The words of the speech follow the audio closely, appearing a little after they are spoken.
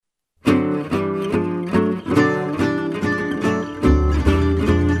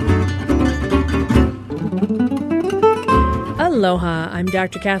Aloha, I'm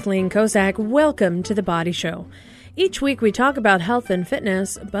Dr. Kathleen Kozak. Welcome to The Body Show. Each week we talk about health and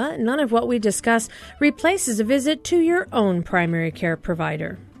fitness, but none of what we discuss replaces a visit to your own primary care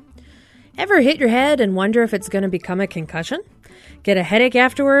provider. Ever hit your head and wonder if it's going to become a concussion? Get a headache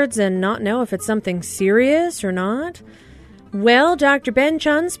afterwards and not know if it's something serious or not? Well, Dr. Ben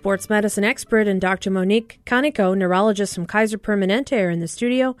Chun, sports medicine expert, and Dr. Monique Canonico, neurologist from Kaiser Permanente, are in the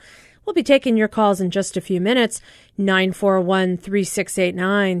studio. We'll be taking your calls in just a few minutes.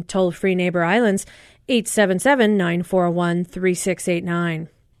 941-3689, toll-free Neighbor Islands, 877-941-3689.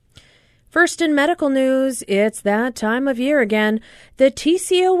 First in medical news, it's that time of year again. The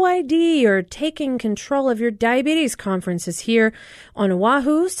TCOYD, or Taking Control of Your Diabetes Conference, is here on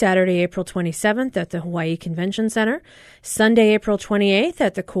Oahu, Saturday, April 27th at the Hawaii Convention Center, Sunday, April 28th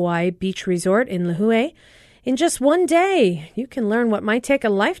at the Kauai Beach Resort in Lihue. In just one day, you can learn what might take a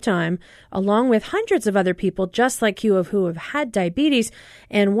lifetime, along with hundreds of other people just like you who have had diabetes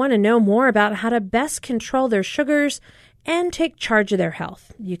and want to know more about how to best control their sugars and take charge of their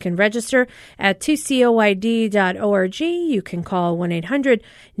health. You can register at tcoid.org. You can call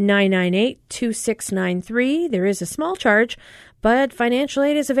 1-800-998-2693. There is a small charge, but financial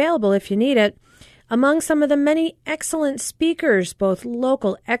aid is available if you need it. Among some of the many excellent speakers, both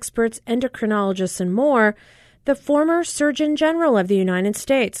local experts, endocrinologists, and more, the former Surgeon General of the United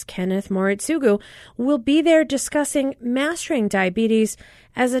States, Kenneth Moritsugu, will be there discussing mastering diabetes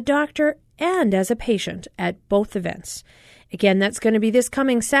as a doctor and as a patient at both events. Again, that's going to be this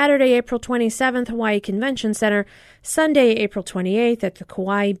coming Saturday, April 27th, Hawaii Convention Center, Sunday, April 28th at the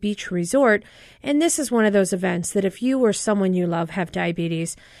Kauai Beach Resort. And this is one of those events that if you or someone you love have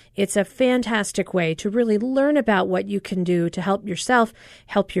diabetes, it's a fantastic way to really learn about what you can do to help yourself,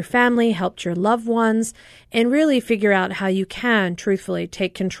 help your family, help your loved ones, and really figure out how you can truthfully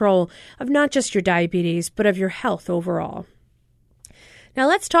take control of not just your diabetes, but of your health overall. Now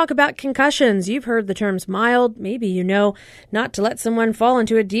let's talk about concussions. You've heard the terms mild. Maybe you know not to let someone fall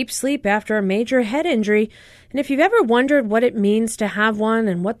into a deep sleep after a major head injury. And if you've ever wondered what it means to have one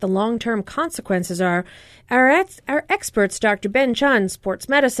and what the long-term consequences are, our experts, Dr. Ben Chun, sports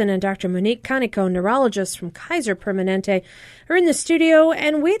medicine, and Dr. Monique Canonico, neurologist from Kaiser Permanente, are in the studio,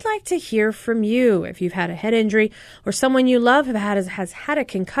 and we'd like to hear from you. If you've had a head injury or someone you love has had a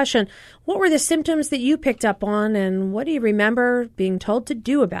concussion, what were the symptoms that you picked up on, and what do you remember being told to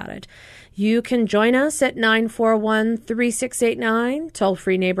do about it? You can join us at 941-3689,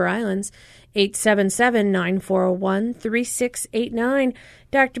 toll-free Neighbor Islands, 877-941-3689.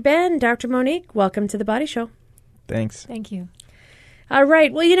 Dr. Ben, Dr. Monique, welcome to the Body Show. Thanks. Thank you. All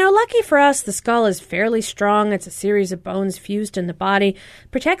right. Well, lucky for us, the skull is fairly strong. It's a series of bones fused in the body,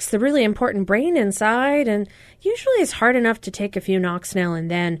 protects the really important brain inside, and usually is hard enough to take a few knocks now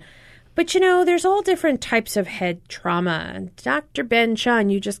and then. But, there's all different types of head trauma. Dr. Ben Chun,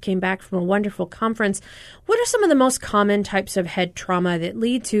 you just came back from a wonderful conference. What are some of the most common types of head trauma that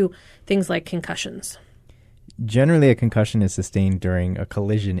lead to things like concussions? Generally, a concussion is sustained during a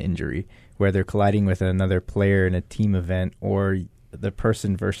collision injury, where they're colliding with another player in a team event or the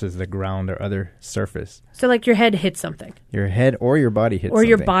person versus the ground or other surface. So like your head hits something. Your head or your body hits something. Or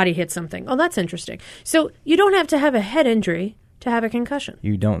your body hits something. Oh, that's interesting. So you don't have to have a head injury to have a concussion.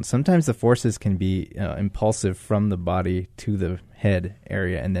 You don't. Sometimes the forces can be impulsive from the body to the head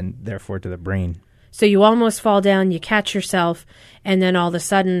area and then therefore to the brain. So you almost fall down, you catch yourself, and then all of a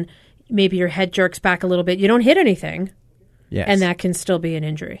sudden maybe your head jerks back a little bit. You don't hit anything. Yes. And that can still be an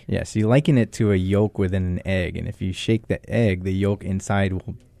injury. Yes. You liken it to a yolk within an egg. And if you shake the egg, the yolk inside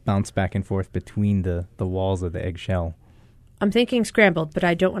will bounce back and forth between the walls of the eggshell. I'm thinking scrambled, but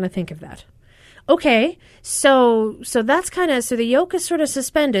I don't want to think of that. Okay, so that's so the yolk is sort of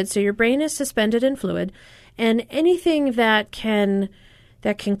suspended, so your brain is suspended in fluid, and anything that can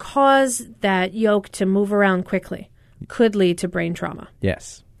cause that yolk to move around quickly could lead to brain trauma.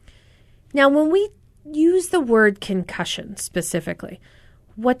 Yes. Now, when we use the word concussion specifically,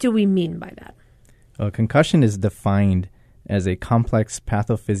 what do we mean by that? Well, concussion is defined as a complex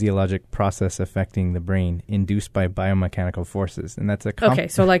pathophysiologic process affecting the brain induced by biomechanical forces. And that's okay,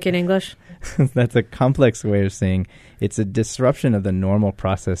 so like in English? That's a complex way of saying it's a disruption of the normal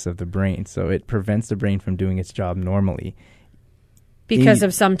process of the brain. So it prevents the brain from doing its job normally. Because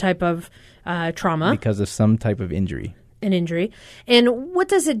of some type of trauma? Because of some type of injury. An injury. And what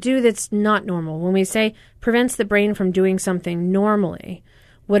does it do that's not normal? When we say prevents the brain from doing something normally,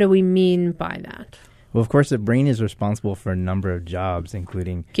 what do we mean by that? Well, of course, the brain is responsible for a number of jobs,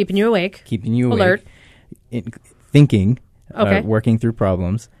 including keeping you awake, alert, thinking, okay. Working through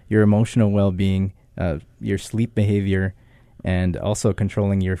problems, your emotional well-being, your sleep behavior, and also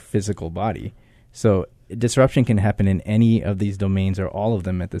controlling your physical body. So disruption can happen in any of these domains or all of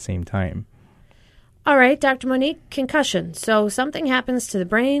them at the same time. All right, Dr. Monique, concussion. So something happens to the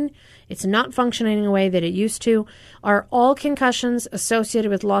brain. It's not functioning in a way that it used to. Are all concussions associated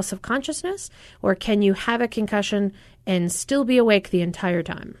with loss of consciousness, or can you have a concussion and still be awake the entire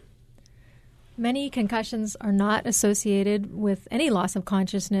time? Many concussions are not associated with any loss of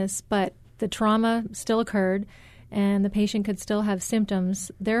consciousness, but the trauma still occurred and the patient could still have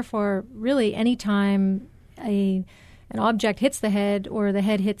symptoms. Therefore, really, any time an object hits the head or the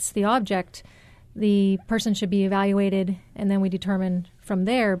head hits the object, the person should be evaluated, and then we determine from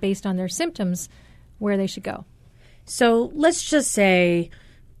there, based on their symptoms, where they should go. So let's just say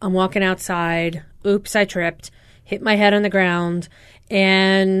I'm walking outside, oops, I tripped, hit my head on the ground,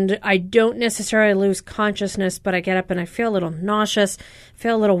 and I don't necessarily lose consciousness, but I get up and I feel a little nauseous,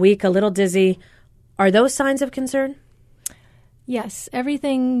 feel a little weak, a little dizzy. Are those signs of concern? Yes,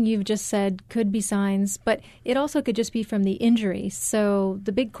 everything you've just said could be signs, but it also could just be from the injury. So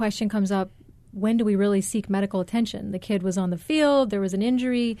the big question comes up, when do we really seek medical attention? The kid was on the field, there was an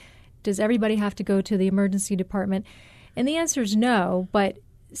injury. Does everybody have to go to the emergency department? And the answer is no, but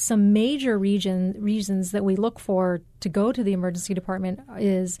some major reasons that we look for to go to the emergency department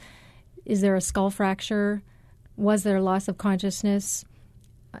is there a skull fracture? Was there loss of consciousness?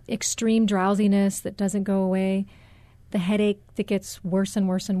 Extreme drowsiness that doesn't go away? The headache that gets worse and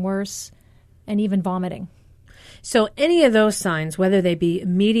worse and worse? And even vomiting. So any of those signs, whether they be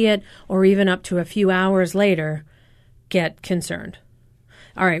immediate or even up to a few hours later, get concerned.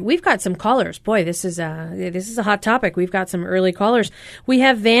 All right, we've got some callers. Boy, this is a hot topic. We've got some early callers. We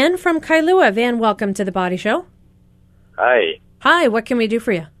have Van from Kailua. Van, welcome to the Body Show. Hi. Hi, what can we do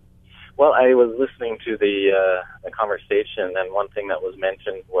for you? Well, I was listening to the conversation, and one thing that was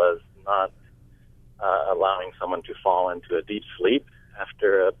mentioned was not allowing someone to fall into a deep sleep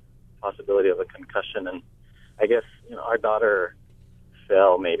after a possibility of a concussion. And I guess, our daughter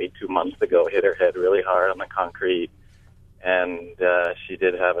fell maybe 2 months ago, hit her head really hard on the concrete, and she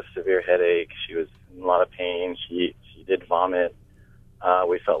did have a severe headache. She was in a lot of pain. She did vomit.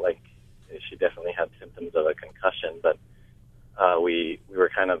 We felt like she definitely had symptoms of a concussion, but we were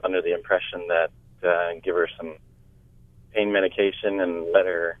kind of under the impression that give her some pain medication and let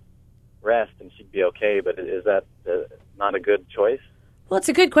her rest and she'd be okay. But is that not a good choice? Well, it's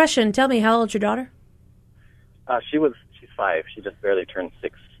a good question. Tell me, how old's your daughter? She's 5. She just barely turned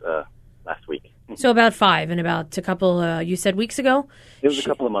 6 last week. So about 5, and about a couple, you said weeks ago? It was a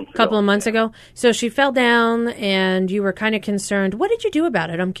couple of months ago. Couple of months ago. So she fell down, and you were kind of concerned. What did you do about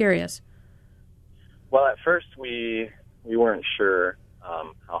it? I'm curious. Well, at first we weren't sure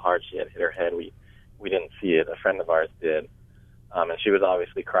how hard she had hit her head. We didn't see it. A friend of ours did, and she was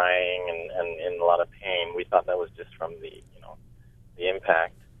obviously crying and in a lot of pain. We thought that was just from the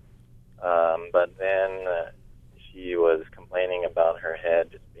impact, but then she was complaining about her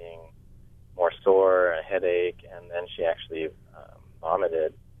head just being more sore, a headache, and then she actually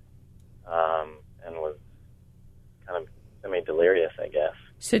vomited and was kind of semi-delirious, I guess.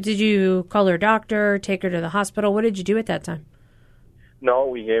 So did you call her doctor, take her to the hospital? What did you do at that time? No,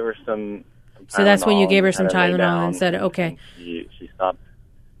 we gave her some Tylenol. So that's when you gave her some Tylenol and said, okay. She stopped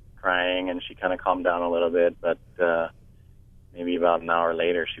crying and she kind of calmed down a little bit, but maybe about an hour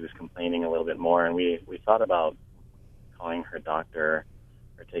later she was complaining a little bit more, and we thought about calling her doctor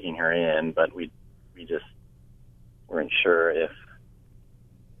or taking her in, but we just weren't sure if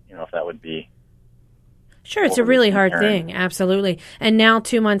that would be. Sure, it's a really hard thing, absolutely. And now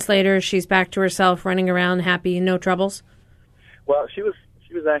 2 months later, she's back to herself, running around, happy, no troubles? Well, she was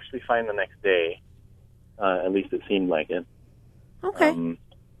actually fine the next day. At least it seemed like it. Okay.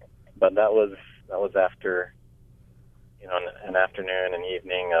 But that was after an afternoon and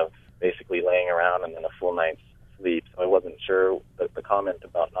evening of basically laying around and then a full night's sleep. So I wasn't sure that the comment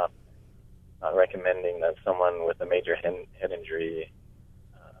about not recommending that someone with a major head injury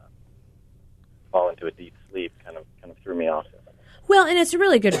fall into a deep sleep kind of threw me off. Well, and it's a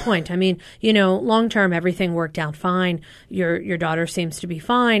really good point. I mean, long term, everything worked out fine. Your daughter seems to be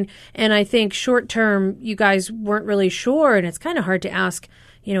fine. And I think short term, you guys weren't really sure. And it's kind of hard to ask,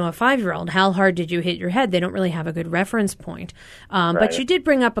 a 5-year-old, how hard did you hit your head? They don't really have a good reference point. Right. But you did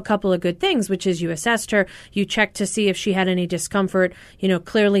bring up a couple of good things, which is you assessed her. You checked to see if she had any discomfort.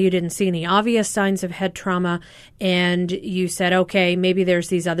 Clearly you didn't see any obvious signs of head trauma. And you said, okay, maybe there's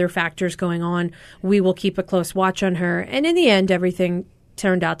these other factors going on. We will keep a close watch on her. And in the end, everything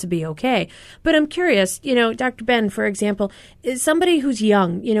turned out to be okay. But I'm curious, Dr. Ben, for example, is somebody who's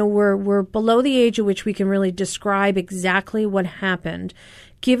young, we're below the age at which we can really describe exactly what happened.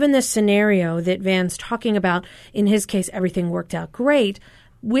 Given the scenario that Van's talking about, in his case, everything worked out great.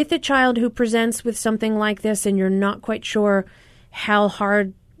 with a child who presents with something like this and you're not quite sure how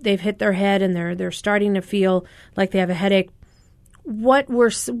hard they've hit their head and they're starting to feel like they have a headache, what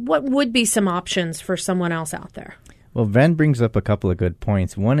would be some options for someone else out there? Well, Van brings up a couple of good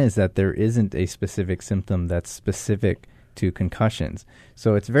points. One is that there isn't a specific symptom that's specific to concussions.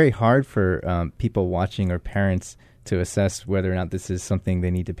 So it's very hard for people watching or parents to assess whether or not this is something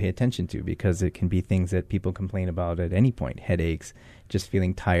they need to pay attention to, because it can be things that people complain about at any point: headaches, just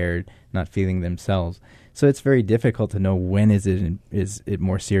feeling tired, not feeling themselves. So it's very difficult to know when is it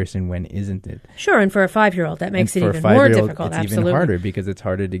more serious and when isn't it. Sure, and for a 5-year-old, that makes it even more difficult. It's absolutely. even harder because it's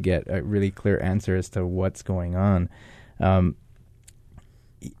harder to get a really clear answer as to what's going on.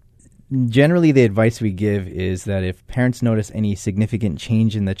 Generally, the advice we give is that if parents notice any significant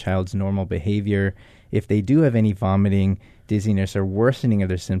change in the child's normal behavior, if they do have any vomiting, dizziness, or worsening of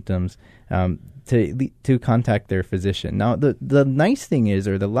their symptoms, to contact their physician. Now, the nice thing is,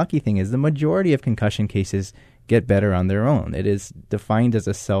 or the lucky thing is, the majority of concussion cases get better on their own. It is defined as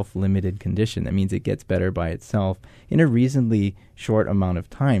a self-limited condition. That means it gets better by itself in a reasonably short amount of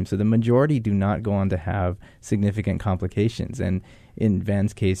time. So the majority do not go on to have significant complications. And in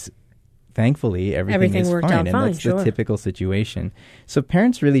Van's case, thankfully, everything is worked fine, out and fine, that's sure. the typical situation. So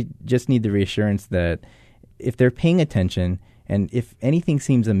parents really just need the reassurance that if they're paying attention and if anything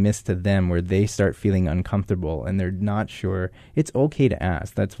seems amiss to them where they start feeling uncomfortable and they're not sure, it's okay to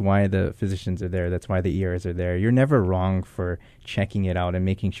ask. That's why the physicians are there. That's why the ERs are there. You're never wrong for checking it out and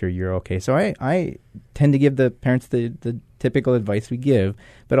making sure you're okay. So I tend to give the parents the typical advice we give,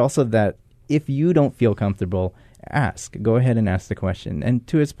 but also that if you don't feel comfortable, ask. Go ahead and ask the question. And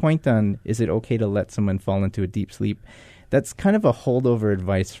to his point on, is it okay to let someone fall into a deep sleep? That's kind of a holdover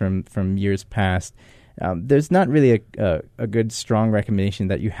advice from years past. There's not really a good, strong recommendation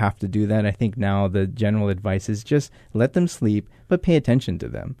that you have to do that. I think now the general advice is just let them sleep, but pay attention to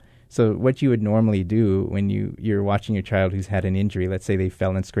them. So what you would normally do when you're watching your child who's had an injury, let's say they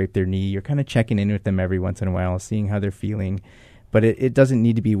fell and scraped their knee, you're kind of checking in with them every once in a while, seeing how they're feeling. But it doesn't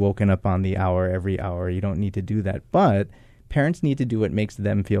need to be woken up on the hour every hour. You don't need to do that. But parents need to do what makes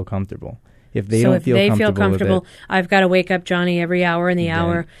them feel comfortable. If they don't feel comfortable with it, I've got to wake up Johnny every hour in the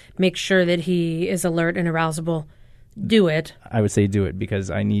hour, make sure that he is alert and arousable. Do it. I would say do it because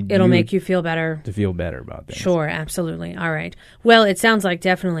it'll make you feel better. To feel better about things. Sure, absolutely. All right. Well, it sounds like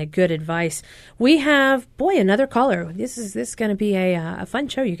definitely good advice. We have, another caller. This is going to be a fun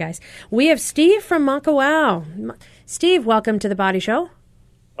show, you guys. We have Steve from Makawao. Steve, welcome to the Body Show.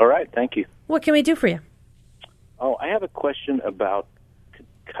 All right, thank you. What can we do for you? Oh, I have a question about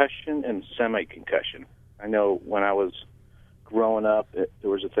concussion and semi-concussion. I know when I was growing up, there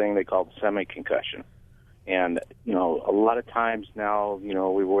was a thing they called semi-concussion. And, a lot of times now,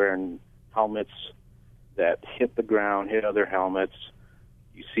 we're wearing helmets that hit the ground, hit other helmets.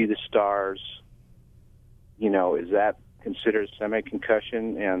 You see the stars. Is that considered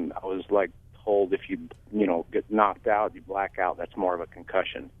semi-concussion? And I was, told if you, get knocked out, you black out, that's more of a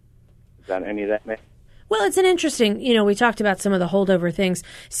concussion. Is that any of that? Well, it's an interesting, we talked about some of the holdover things,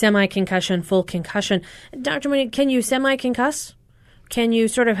 semi-concussion, full concussion. Dr. Monique, can you semi-concuss? Can you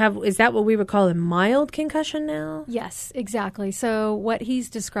sort of is that what we would call a mild concussion now? Yes, exactly. So what he's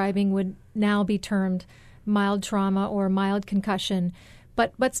describing would now be termed mild trauma or mild concussion,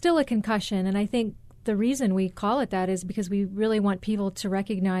 but still a concussion. And I think the reason we call it that is because we really want people to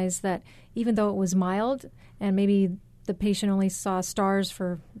recognize that even though it was mild and maybe the patient only saw stars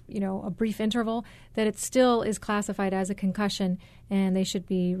for, a brief interval, that it still is classified as a concussion and they should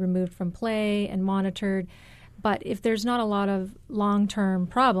be removed from play and monitored. But if there's not a lot of long-term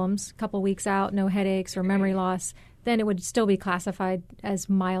problems, a couple weeks out, no headaches or memory loss, then it would still be classified as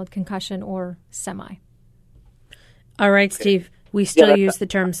mild concussion or semi. All right, Steve. We still use the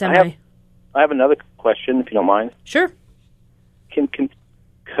term semi. I have another question, if you don't mind. Sure. Can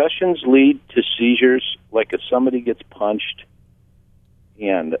concussions lead to seizures? Like if somebody gets punched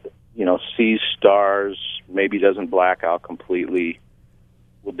and, sees stars, maybe doesn't black out completely,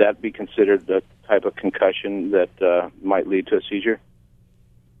 would that be considered the type of concussion that might lead to a seizure?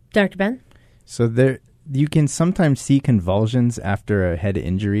 Dr. Ben? So you can sometimes see convulsions after a head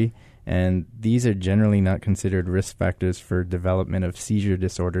injury, and these are generally not considered risk factors for development of seizure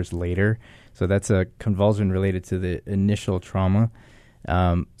disorders later. So that's a convulsion related to the initial trauma.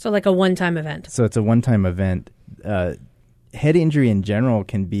 So like a one-time event. So it's a one-time event. Head injury in general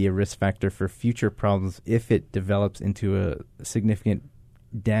can be a risk factor for future problems if it develops into a significant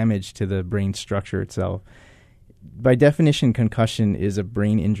damage to the brain structure itself. By definition, concussion is a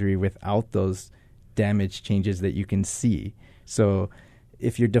brain injury without those damage changes that you can see. So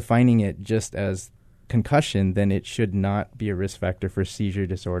if you're defining it just as concussion, then it should not be a risk factor for seizure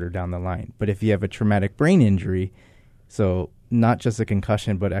disorder down the line. But if you have a traumatic brain injury, so not just a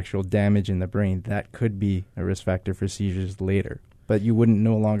concussion but actual damage in the brain, that could be a risk factor for seizures later. But you wouldn't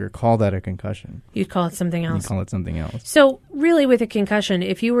no longer call that a concussion. You'd call it something else. You'd call it something else. So really with a concussion,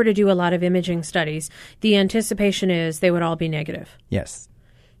 if you were to do a lot of imaging studies, the anticipation is they would all be negative. Yes.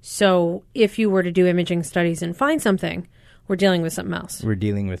 So if you were to do imaging studies and find something, we're dealing with something else. We're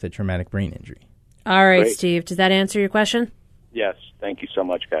dealing with a traumatic brain injury. All right, Great. Steve, does that answer your question? Yes. Thank you so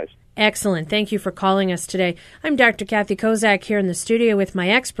much, guys. Excellent. Thank you for calling us today. I'm Dr. Kathy Kozak here in the studio with my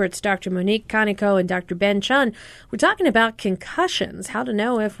experts, Dr. Monique Canonico and Dr. Ben Chun. We're talking about concussions, how to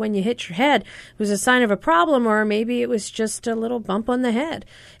know if when you hit your head it was a sign of a problem or maybe it was just a little bump on the head.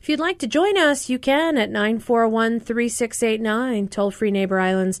 If you'd like to join us, you can at 941-3689, toll-free Neighbor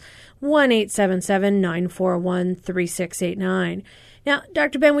Islands, 1-877-941-3689. Now,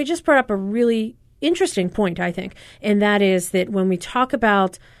 Dr. Ben, we just brought up a really interesting point, I think, and that is that when we talk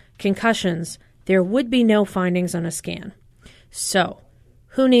about concussions, there would be no findings on a scan. So,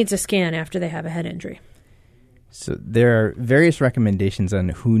 who needs a scan after they have a head injury? So there are various recommendations on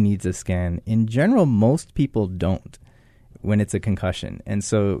who needs a scan. In general, most people don't when it's a concussion. And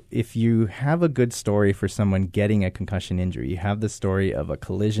so if you have a good story for someone getting a concussion injury, you have the story of a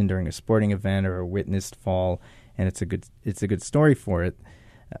collision during a sporting event or a witnessed fall, and it's a good story for it,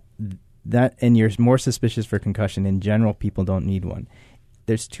 that and you're more suspicious for concussion, in general, people don't need one.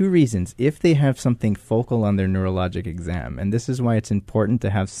 There's two reasons. If they have something focal on their neurologic exam, and this is why it's important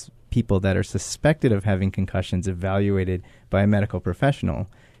to have people that are suspected of having concussions evaluated by a medical professional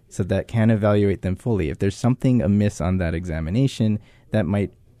so that can evaluate them fully. If there's something amiss on that examination, that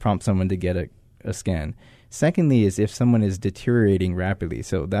might prompt someone to get a scan. Secondly is if someone is deteriorating rapidly.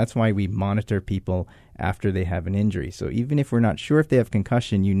 So that's why we monitor people after they have an injury. So even if we're not sure if they have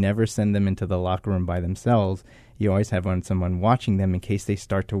concussion, you never send them into the locker room by themselves. You always have someone watching them in case they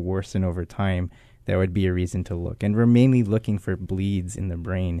start to worsen over time. That would be a reason to look. And we're mainly looking for bleeds in the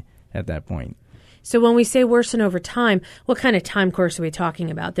brain at that point. So when we say worsen over time, what kind of time course are we talking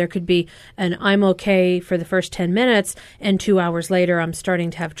about? There could be an I'm okay for the first 10 minutes and 2 hours later I'm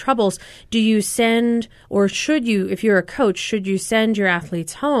starting to have troubles. Do you send, or should you, if you're a coach, should you send your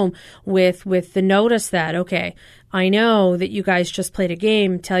athletes home with the notice that, okay, I know that you guys just played a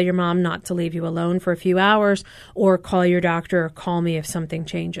game, tell your mom not to leave you alone for a few hours, or call your doctor or call me if something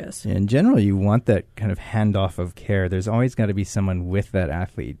changes? In general, you want that kind of handoff of care. There's always got to be someone with that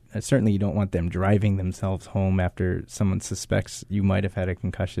athlete. Certainly you don't want them driving themselves home after someone suspects you might have had a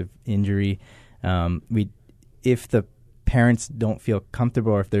concussive injury. If the parents don't feel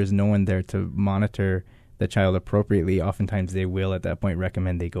comfortable or if there's no one there to monitor the child appropriately, oftentimes they will at that point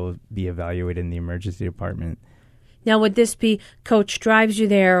recommend they go be evaluated in the emergency department. Now, would this be coach drives you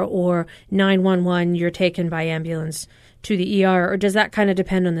there or 911, you're taken by ambulance to the ER, or does that kind of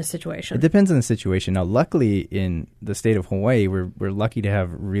depend on the situation? It depends on the situation. Now, luckily, in the state of Hawaii, we're lucky to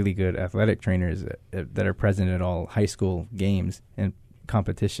have really good athletic trainers that are present at all high school games and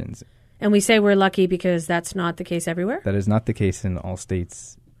competitions. And we say we're lucky because that's not the case everywhere? That is not the case in all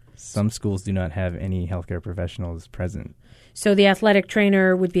states. Some schools do not have any healthcare professionals present. So the athletic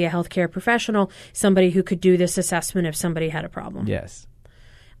trainer would be a healthcare professional, somebody who could do this assessment if somebody had a problem. Yes.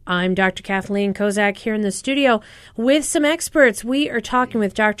 I'm Dr. Kathleen Kozak here in the studio with some experts. We are talking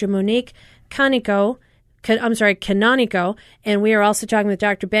with Dr. Monique Canonico, and we are also talking with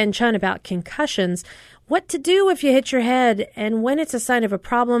Dr. Ben Chun about concussions, what to do if you hit your head, and when it's a sign of a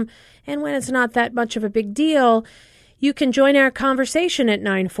problem, and when it's not that much of a big deal. You can join our conversation at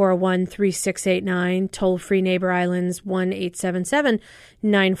 941-3689, toll-free Neighbor Islands,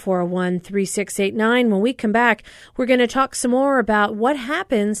 1-877-941-3689. When we come back, we're going to talk some more about what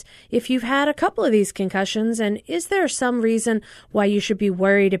happens if you've had a couple of these concussions, and is there some reason why you should be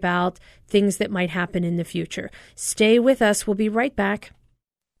worried about things that might happen in the future. Stay with us. We'll be right back.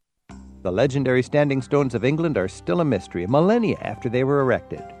 The legendary standing stones of England are still a mystery, millennia after they were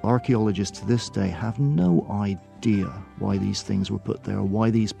erected. Archaeologists to this day have no idea why these things were put there,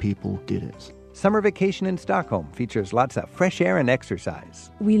 why these people did it. Summer vacation in Stockholm features lots of fresh air and exercise.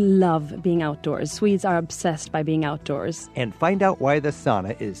 We love being outdoors. Swedes are obsessed by being outdoors. And find out why the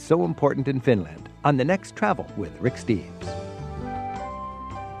sauna is so important in Finland on the next Travel with Rick Steves.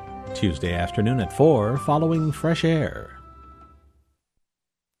 Tuesday afternoon at 4 following Fresh Air.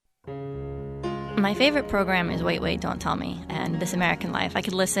 My favorite program is Wait, Wait, Don't Tell Me and This American Life. I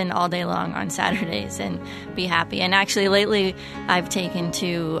could listen all day long on Saturdays and be happy. And actually, lately, I've taken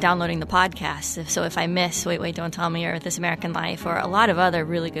to downloading the podcast. So if I miss Wait, Wait, Don't Tell Me or This American Life or a lot of other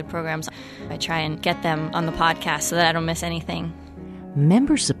really good programs, I try and get them on the podcast so that I don't miss anything.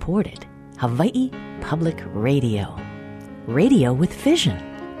 Member supported. Hawaii Public Radio. Radio with vision.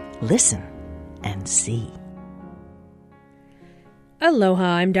 Listen and see. Aloha,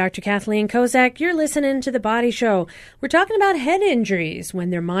 I'm Dr. Kathleen Kozak. You're listening to The Body Show. We're talking about head injuries,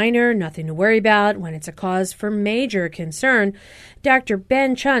 when they're minor, nothing to worry about, when it's a cause for major concern. Dr.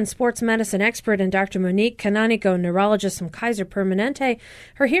 Ben Chun, sports medicine expert, and Dr. Monique Canonico, neurologist from Kaiser Permanente,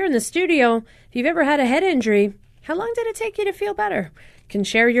 are here in the studio. If you've ever had a head injury, how long did it take you to feel better? Can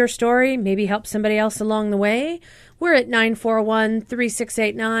share your story, maybe help somebody else along the way. We're at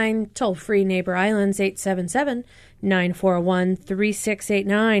 941-3689, toll-free Neighbor Islands,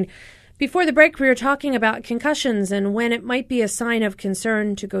 877-941-3689. Before the break, we were talking about concussions and when it might be a sign of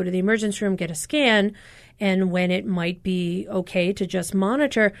concern to go to the emergency room, get a scan, and when it might be okay to just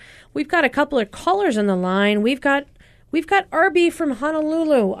monitor. We've got a couple of callers on the line. We've got RB from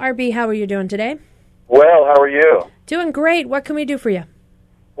Honolulu. RB, how are you doing today? Well, how are you? Doing great. What can we do for you?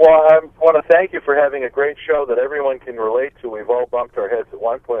 Well, I want to thank you for having a great show that everyone can relate to. We've all bumped our heads at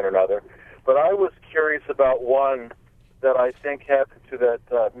one point or another. But I was curious about one that I think happened to that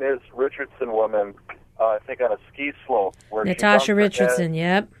Ms. Richardson woman, I think on a ski slope. Where Natasha Richardson,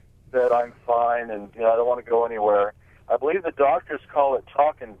 yep. Said, I'm fine and I don't want to go anywhere. I believe the doctors call it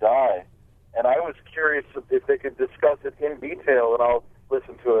talk and die. And I was curious if they could discuss it in detail, and I'll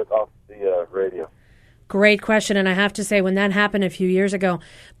listen to it off the radio. Great question, and I have to say, when that happened a few years ago,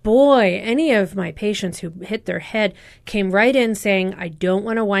 boy, any of my patients who hit their head came right in saying, I don't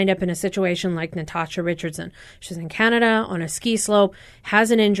want to wind up in a situation like Natasha Richardson. She's in Canada on a ski slope,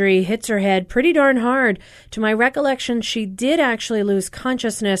 has an injury, hits her head pretty darn hard. To my recollection, she did actually lose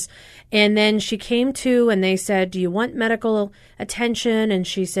consciousness, and then she came to, and they said, do you want medical attention? And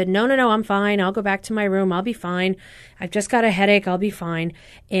she said, no, I'm fine. I'll go back to my room. I'll be fine. I've just got a headache. I'll be fine.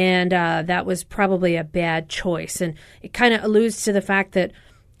 And that was probably a bad choice. And it kind of alludes to the fact that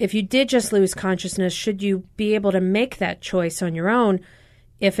if you did just lose consciousness, should you be able to make that choice on your own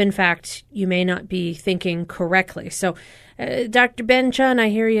if, in fact, you may not be thinking correctly? So, Dr. Ben Chun, I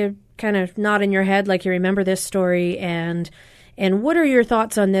hear you kind of nodding your head like you remember this story. And what are your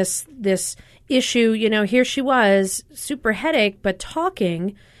thoughts on this issue? You know, here she was, super headache, but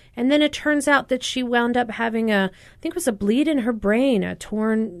talking. And then it turns out that she wound up having I think it was a bleed in her brain, a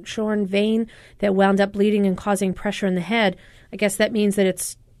shorn vein that wound up bleeding and causing pressure in the head. I guess that means that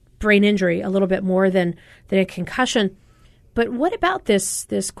it's brain injury a little bit more than a concussion. But what about this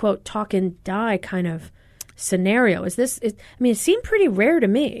quote, talk and die kind of scenario? It seemed pretty rare to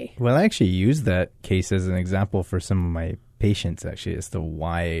me. Well, I actually used that case as an example for some of my patients, actually, as to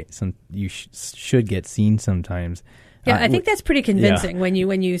why you should get seen sometimes. Yeah, I think that's pretty convincing when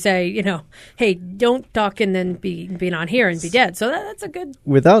you say, hey, don't talk and then be not here and be dead. So that's a good...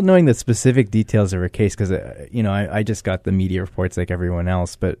 Without knowing the specific details of her case, because, I just got the media reports like everyone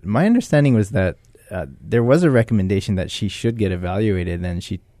else, but my understanding was that there was a recommendation that she should get evaluated, and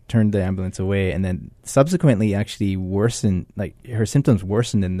she turned the ambulance away, and then subsequently actually worsened, like her symptoms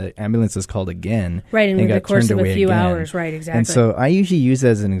worsened, and the ambulance was called again. Right, in the course of a few hours, right, exactly. And so I usually use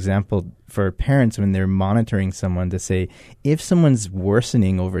as an example for parents when they're monitoring someone to say, if someone's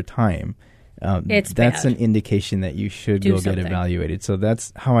worsening over time, that's bad. an indication that you should go get evaluated. So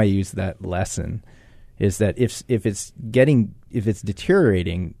that's how I use that lesson, is that if it's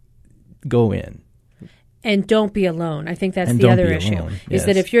deteriorating, go in. And don't be alone. I think that's the other issue, is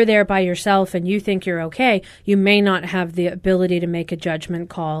that if you're there by yourself and you think you're okay, you may not have the ability to make a judgment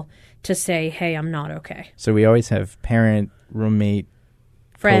call to say, hey, I'm not okay. So we always have parent, roommate,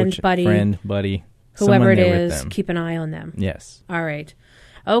 friend, coach, buddy, whoever it is, keep an eye on them. Yes. All right.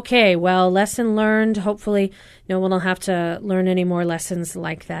 Okay, well, lesson learned. Hopefully no one will have to learn any more lessons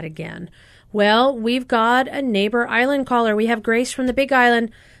like that again. Well, we've got a Neighbor Island caller. We have Grace from the Big Island.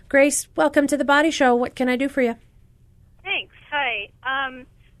 Grace, welcome to the Body Show. What can I do for you? Thanks. Hi. I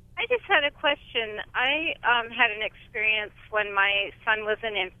just had a question. I had an experience when my son was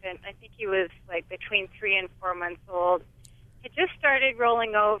an infant. I think he was like between 3 and 4 months old. He just started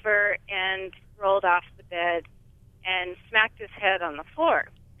rolling over and rolled off the bed and smacked his head on the floor.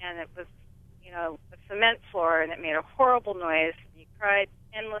 And it was, a cement floor, and it made a horrible noise. He cried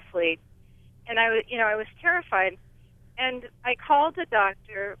endlessly. And I was terrified. And I called the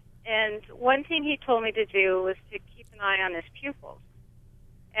doctor, and one thing he told me to do was to keep an eye on his pupils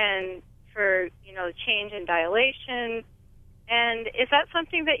and for, change in dilation. And is that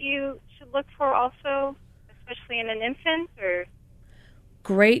something that you should look for also, especially in an infant? Or?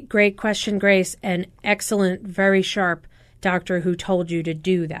 Great question, Grace, and excellent, very sharp doctor who told you to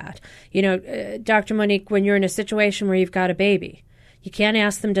do that. Dr. Monique, when you're in a situation where you've got a baby, You can't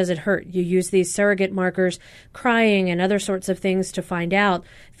ask them, does it hurt? You use these surrogate markers, crying and other sorts of things to find out,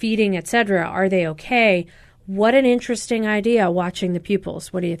 feeding, etc. Are they okay? What an interesting idea, watching the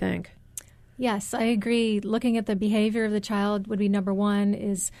pupils. What do you think? Yes, I agree. Looking at the behavior of the child would be number one.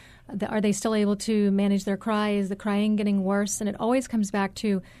 Are they still able to manage their cry? Is the crying getting worse? And it always comes back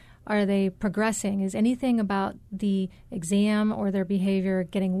to, are they progressing? Is anything about the exam or their behavior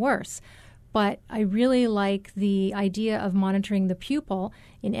getting worse? But I really like the idea of monitoring the pupil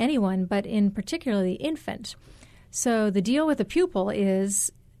in anyone, but in particular the infant. So the deal with the pupil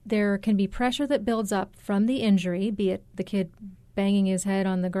is there can be pressure that builds up from the injury, be it the kid banging his head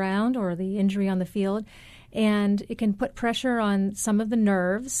on the ground or the injury on the field, and it can put pressure on some of the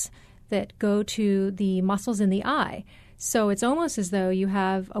nerves that go to the muscles in the eye. So it's almost as though you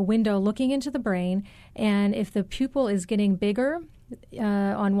have a window looking into the brain, and if the pupil is getting bigger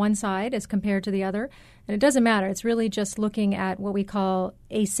on one side as compared to the other, and it doesn't matter, it's really just looking at what we call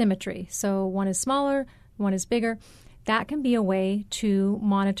asymmetry. So one is smaller, one is bigger. That can be a way to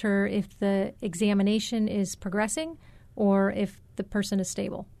monitor if the examination is progressing or if the person is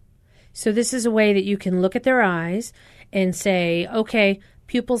stable. So this is a way that you can look at their eyes and say, okay,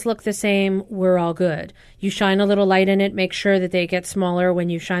 pupils look the same, we're all good. You shine a little light in it, make sure that they get smaller when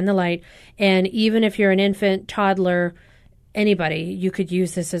you shine the light. And even if you're an infant, toddler, anybody, you could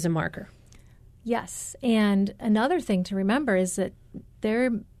use this as a marker. Yes. And another thing to remember is that they're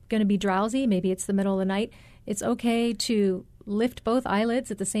going to be drowsy. Maybe it's the middle of the night. It's okay to lift both eyelids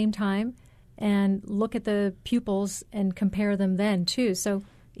at the same time and look at the pupils and compare them then, too. So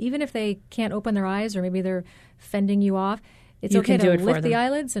even if they can't open their eyes or maybe they're fending you off, it's okay to lift the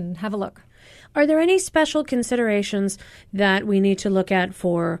eyelids and have a look. Are there any special considerations that we need to look at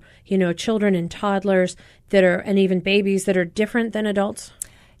for, children and toddlers that are, and even babies that are different than adults?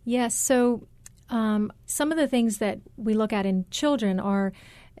 Yes. So some of the things that we look at in children are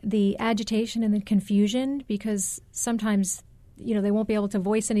the agitation and the confusion, because sometimes they won't be able to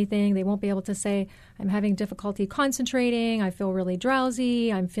voice anything. They won't be able to say, I'm having difficulty concentrating. I feel really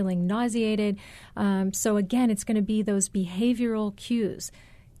drowsy. I'm feeling nauseated. So again, it's going to be those behavioral cues.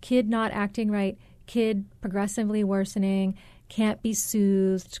 Kid not acting right, kid progressively worsening, can't be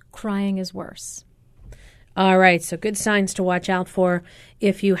soothed, crying is worse. All right, so good signs to watch out for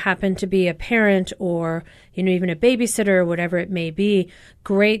if you happen to be a parent or, even a babysitter, whatever it may be.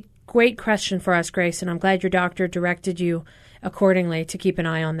 Great question for us, Grace, and I'm glad your doctor directed you accordingly to keep an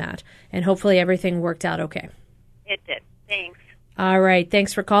eye on that. And hopefully everything worked out okay. It did. Thanks. All right.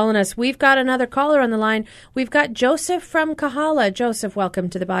 Thanks for calling us. We've got another caller on the line. We've got Joseph from Kahala. Joseph, welcome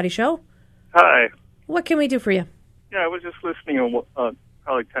to the Body Show. Hi. What can we do for you? Yeah, I was just listening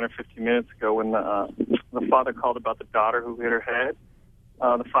probably 10 or 15 minutes ago when the father called about the daughter who hit her head,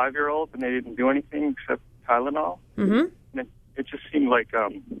 the 5-year-old, and they didn't do anything except Tylenol. Mm-hmm. And it just seemed like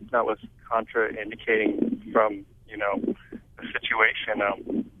that was contraindicating from, the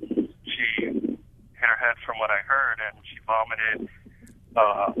situation. She hit her head from what I heard, and she vomited,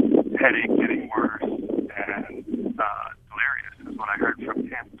 headache getting worse, and delirious is what I heard from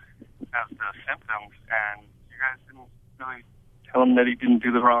him as the symptoms. And you guys didn't really tell him that he didn't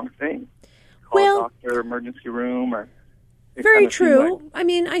do the wrong thing. Call a doctor, emergency room, or... Very true. I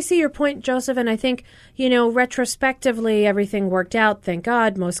mean, I see your point, Joseph, and I think, retrospectively, everything worked out. Thank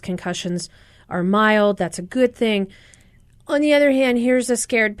God. Most concussions are mild. That's a good thing. On the other hand, here's a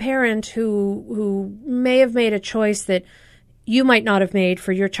scared parent who may have made a choice that you might not have made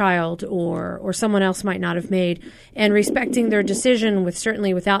for your child or someone else might not have made, and respecting their decision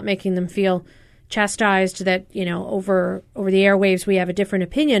certainly without making them feel chastised that, over the airwaves we have a different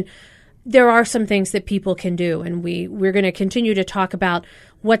opinion. There are some things that people can do, and we're going to continue to talk about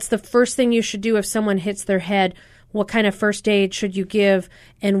what's the first thing you should do if someone hits their head, what kind of first aid should you give,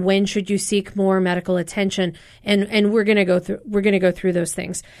 and when should you seek more medical attention, and we're going to go through those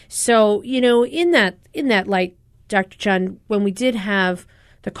things. So, in that light, Dr. Chun, when we did have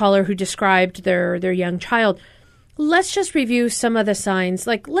the caller who described their young child, let's just review some of the signs.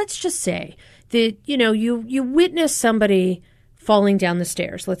 Like, let's just say that, you witness somebody falling down the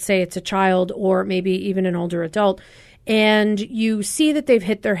stairs. Let's say it's a child or maybe even an older adult, and you see that they've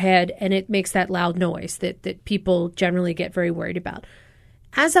hit their head and it makes that loud noise that people generally get very worried about.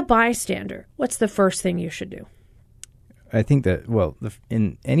 As a bystander, what's the first thing you should do? I think that,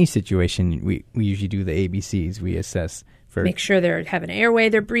 in any situation, we usually do the ABCs. We assess for... Make sure they have an airway,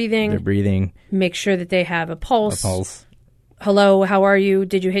 they're breathing. Make sure that they have a pulse. Hello, how are you?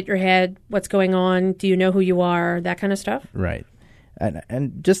 Did you hit your head? What's going on? Do you know who you are? That kind of stuff. Right.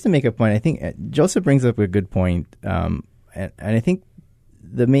 And just to make a point, I think Joseph brings up a good point. And I think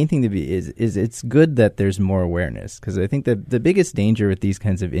the main thing to be is it's good that there's more awareness, because I think that the biggest danger with these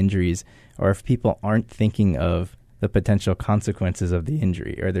kinds of injuries are if people aren't thinking of the potential consequences of the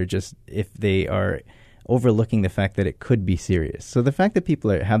injury, or if they are overlooking the fact that it could be serious. So the fact that people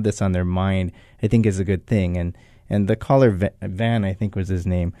have this on their mind, I think, is a good thing. And the caller, Van, I think was his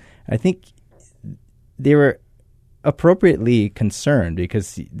name, I think they were appropriately concerned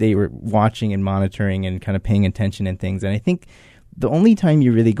because they were watching and monitoring and kind of paying attention and things. And I think the only time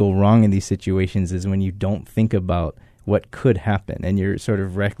you really go wrong in these situations is when you don't think about what could happen and you're sort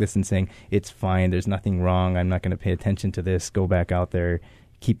of reckless and saying, it's fine, there's nothing wrong, I'm not going to pay attention to this, go back out there,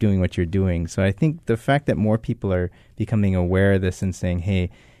 keep doing what you're doing. So I think the fact that more people are becoming aware of this and saying, hey,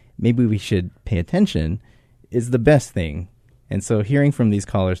 maybe we should pay attention is the best thing. And so hearing from these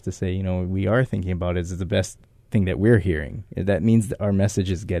callers to say, we are thinking about it is the best thing that we're hearing. That means that our message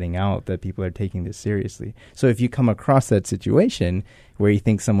is getting out, that people are taking this seriously. So if you come across that situation where you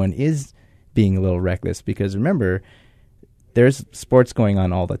think someone is being a little reckless, because remember, there's sports going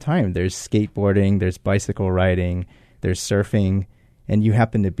on all the time. There's skateboarding, there's bicycle riding, there's surfing, and you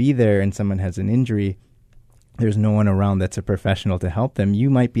happen to be there and someone has an injury, there's no one around that's a professional to help them. You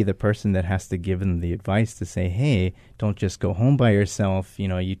might be the person that has to give them the advice to say, hey, don't just go home by yourself.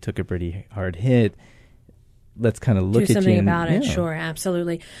 You took a pretty hard hit. Let's kind of look at you. Do something about it. Sure,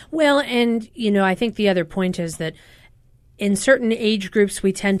 absolutely. Well, and, I think the other point is that in certain age groups,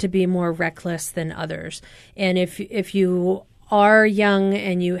 we tend to be more reckless than others. And if you are young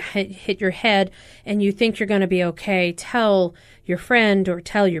and you hit your head and you think you're going to be okay, tell your friend or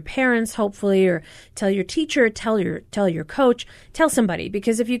tell your parents, hopefully, or tell your teacher, tell your coach, tell somebody.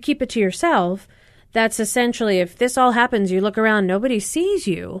 Because if you keep it to yourself, that's essentially, if this all happens, you look around, nobody sees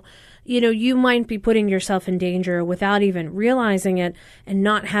you, you might be putting yourself in danger without even realizing it and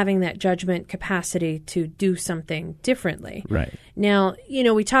not having that judgment capacity to do something differently. Right. Now,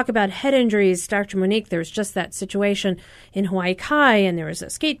 we talk about head injuries. Dr. Monique, there was just that situation in Hawaii Kai, and there was a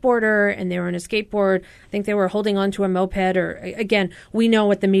skateboarder, and they were on a skateboard. I think they were holding onto a moped, or, again, we know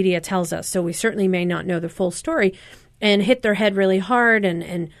what the media tells us, so we certainly may not know the full story, and hit their head really hard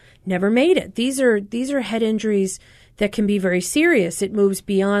and never made it. These are head injuries that can be very serious. It moves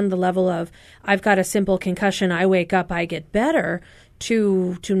beyond the level of, I've got a simple concussion, I wake up, I get better,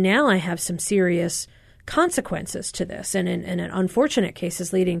 to now I have some serious consequences to this, and in unfortunate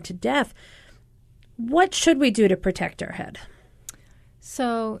cases leading to death. What should we do to protect our head?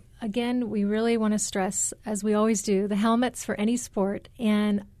 So, again, we really want to stress, as we always do, the helmets for any sport.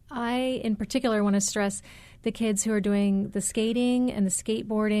 And I, in particular, want to stress the kids who are doing the skating and the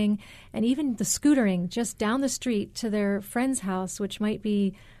skateboarding and even the scootering just down the street to their friend's house, which might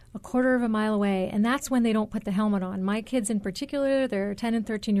be a quarter of a mile away. And that's when they don't put the helmet on. My kids in particular, they're 10 and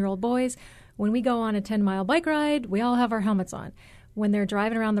 13-year-old boys. When we go on a 10-mile bike ride, we all have our helmets on. When they're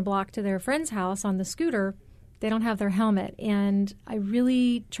driving around the block to their friend's house on the scooter, they don't have their helmet. And I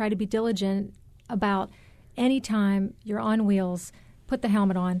really try to be diligent about any time you're on wheels, put the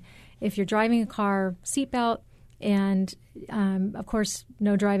helmet on. If you're driving a car, seatbelt, and, of course,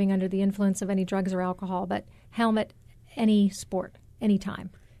 no driving under the influence of any drugs or alcohol, but helmet, any sport, anytime.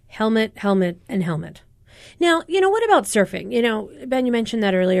 Helmet, and helmet. Now, what about surfing? Ben, you mentioned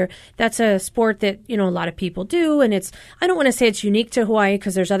that earlier. That's a sport that, a lot of people do, and I don't want to say it's unique to Hawaii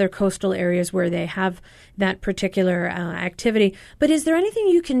because there's other coastal areas where they have that particular activity. But is there anything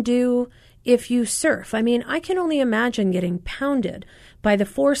you can do if you surf? I mean, I can only imagine getting pounded by the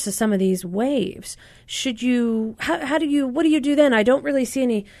force of some of these waves. What do you do then? I don't really see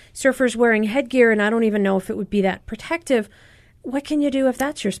any surfers wearing headgear, and I don't even know if it would be that protective. What can you do if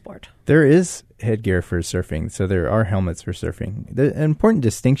that's your sport? There is headgear for surfing, so there are helmets for surfing. An important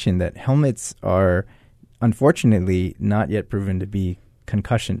distinction that helmets are, unfortunately, not yet proven to be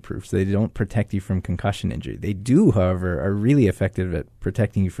concussion-proof, so they don't protect you from concussion injury. They do, however, are really effective at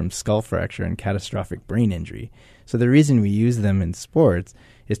protecting you from skull fracture and catastrophic brain injury. So the reason we use them in sports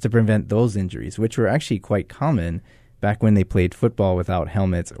is to prevent those injuries, which were actually quite common back when they played football without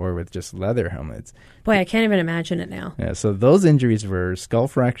helmets or with just leather helmets. Boy, I can't even imagine it now. Yeah, so those injuries were skull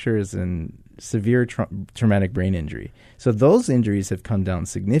fractures and severe traumatic brain injury. So those injuries have come down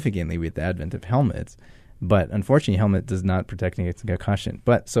significantly with the advent of helmets. But unfortunately, helmet does not protect against concussion.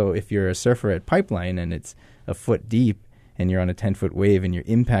 But so if you're a surfer at Pipeline and it's a foot deep and you're on a 10-foot wave and you're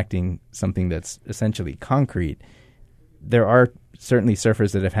impacting something that's essentially concrete, there are certainly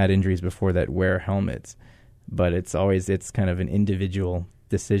surfers that have had injuries before that wear helmets. But it's kind of an individual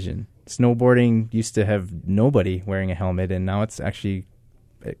decision. Snowboarding used to have nobody wearing a helmet, and now it's actually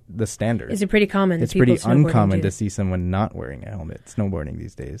the standard. Is it pretty common? It's pretty uncommon to see someone not wearing a helmet snowboarding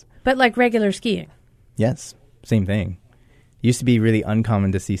these days. But like regular skiing? Yes, same thing. used to be really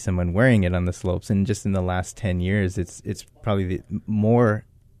uncommon to see someone wearing it on the slopes, and just in the last 10 years, it's probably more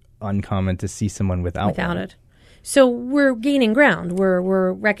uncommon to see someone without it. So we're gaining ground.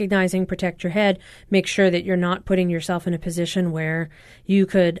 We're recognizing protect your head, make sure that you're not putting yourself in a position where you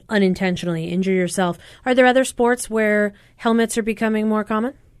could unintentionally injure yourself. Are there other sports where helmets are becoming more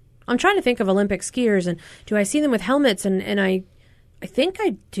common? I'm trying to think of Olympic skiers, and do I see them with helmets? And I think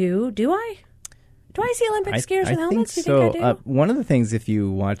I do. Do I? Do I see Olympic skiers with helmets? Think do you think I do? One of the things, if you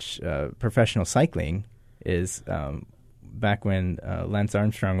watch professional cycling, is back when Lance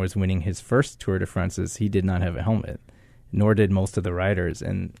Armstrong was winning his first Tour de France's, he did not have a helmet, nor did most of the riders.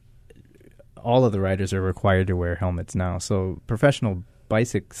 And all of the riders are required to wear helmets now. So professional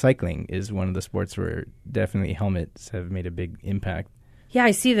cycling is one of the sports where definitely helmets have made a big impact. Yeah,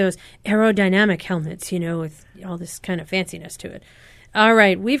 I see those aerodynamic helmets, with all this kind of fanciness to it. All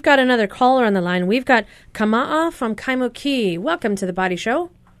right, we've got another caller on the line. We've got Kama'a from Kaimuki. Welcome to the Body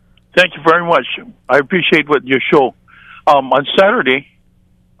Show. Thank you very much. I appreciate your show. On Saturday,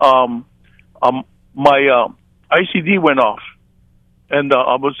 my ICD went off, and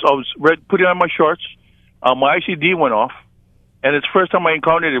I was putting on my shorts. My ICD went off, and it's the first time I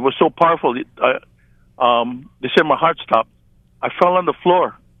encountered it. It was so powerful. They said my heart stopped. I fell on the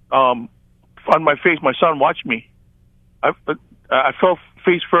floor on my face. My son watched me. I fell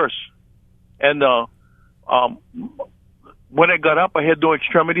face first, and when I got up, I had no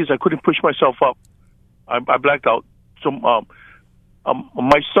extremities. I couldn't push myself up. I blacked out. So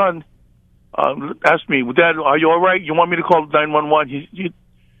my son asked me, "Dad, are you all right? You want me to call 911?"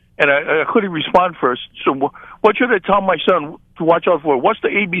 And I couldn't respond first. So what should I tell my son to watch out for? What's the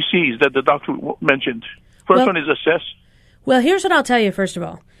ABCs that the doctor mentioned? First one is assess. Well, here's what I'll tell you, first of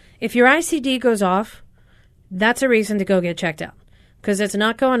all. If your ICD goes off, that's a reason to go get checked out, because it's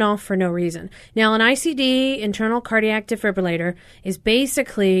not going off for no reason. Now, an ICD, internal cardiac defibrillator, is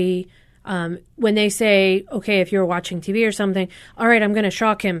basically when they say, okay, if you're watching TV or something, all right, I'm going to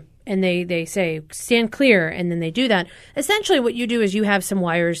shock him, and they say, stand clear, and then they do that. Essentially what you do is you have some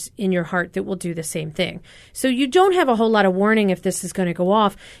wires in your heart that will do the same thing. So you don't have a whole lot of warning if this is going to go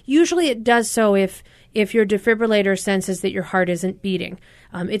off. Usually it does so if your defibrillator senses that your heart isn't beating.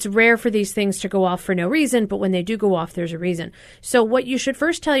 It's rare for these things to go off for no reason, but when they do go off, there's a reason. So what you should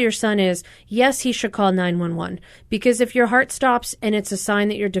first tell your son is, yes, he should call 911, because if your heart stops and it's a sign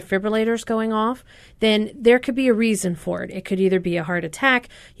that your defibrillator is going off, then there could be a reason for it. It could either be a heart attack,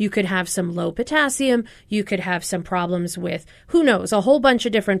 you could have some low potassium, you could have some problems with, who knows, a whole bunch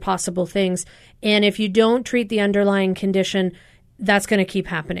of different possible things. And if you don't treat the underlying condition, that's going to keep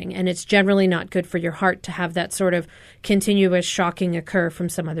happening, and it's generally not good for your heart to have that sort of continuous shocking occur from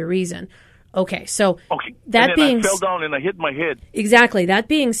some other reason. Okay, so that being I fell down and I hit my head. Exactly. That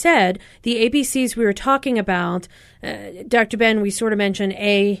being said, the ABCs we were talking about, Dr. Ben, we sort of mentioned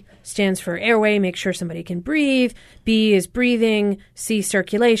A stands for airway, make sure somebody can breathe. B is breathing. C,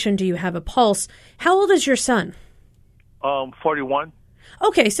 circulation. Do you have a pulse? How old is your son? 41.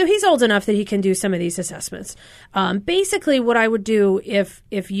 Okay, so he's old enough that he can do some of these assessments. Basically, what I would do if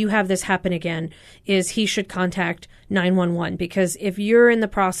you have this happen again is he should contact 911, because if you're in the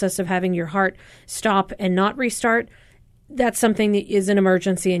process of having your heart stop and not restart, that's something that is an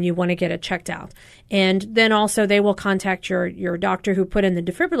emergency and you want to get it checked out. And then also they will contact your doctor who put in the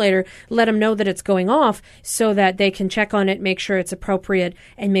defibrillator, let them know that it's going off so that they can check on it, make sure it's appropriate,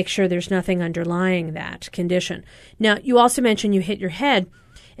 and make sure there's nothing underlying that condition. Now, you also mentioned you hit your head,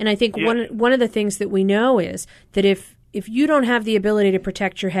 and I think one of the things that we know is that if you don't have the ability to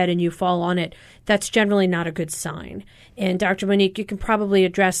protect your head and you fall on it, that's generally not a good sign. And Dr. Monique, you can probably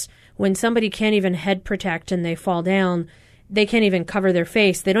address when somebody can't even head protect and they fall down, they can't even cover their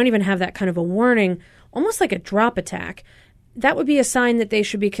face, they don't even have that kind of a warning, almost like a drop attack. That would be a sign that they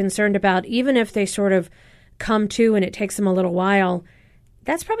should be concerned about, even if they sort of come to and it takes them a little while.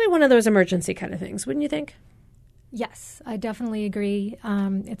 That's probably one of those emergency kind of things, wouldn't you think? Yes, I definitely agree.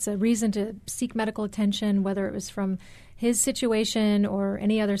 It's a reason to seek medical attention, whether it was from his situation or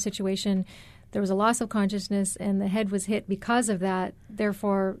any other situation. There was a loss of consciousness and the head was hit because of that.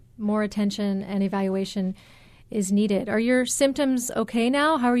 Therefore, more attention and evaluation is needed. Are your symptoms okay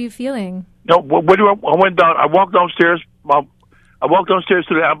now? How are you feeling? No, I went down. I walked downstairs. I walked downstairs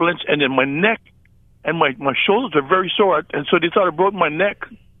to the ambulance, and then my neck and my shoulders are very sore, and so they thought I broke my neck.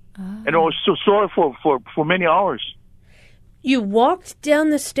 And I was so sore for many hours. You walked down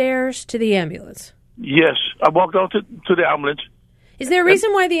the stairs to the ambulance? Yes, I walked down to the ambulance. Is there a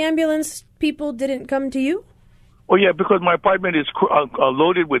reason why the ambulance people didn't come to you? Oh, yeah, because my apartment is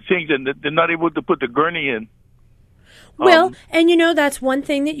loaded with things, and they're not able to put the gurney in. Well, and that's one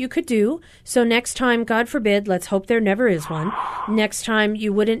thing that you could do. So next time, God forbid, let's hope there never is one. Next time,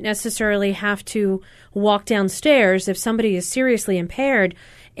 you wouldn't necessarily have to walk downstairs if somebody is seriously impaired.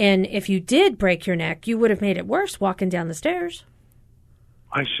 And if you did break your neck, you would have made it worse walking down the stairs.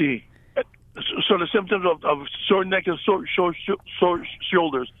 I see. So the symptoms of sore neck and sore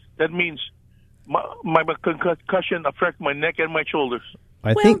shoulders, that means my concussion affects my neck and my shoulders.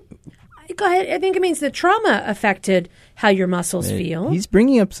 Go ahead. I think it means the trauma affected how your muscles feel. He's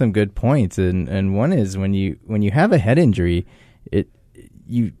bringing up some good points, and one is when you have a head injury,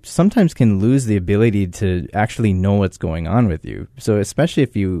 you sometimes can lose the ability to actually know what's going on with you. So especially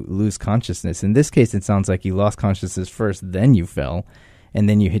if you lose consciousness. In this case, it sounds like you lost consciousness first, then you fell, and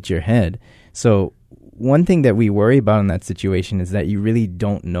then you hit your head. So one thing that we worry about in that situation is that you really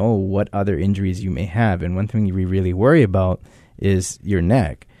don't know what other injuries you may have. And one thing we really worry about is your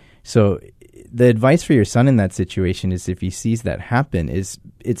neck. So the advice for your son in that situation is if he sees that happen, is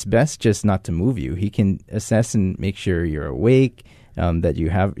it's best just not to move you. He can assess and make sure you're awake, that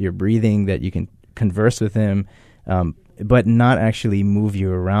you're breathing, that you can converse with him, but not actually move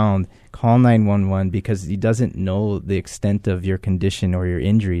you around. Call 911 because he doesn't know the extent of your condition or your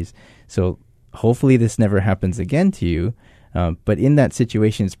injuries. So hopefully this never happens again to you. But in that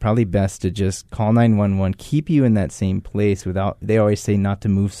situation, it's probably best to just call 911, keep you in that same place they always say not to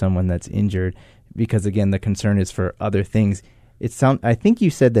move someone that's injured because, again, the concern is for other things. I think you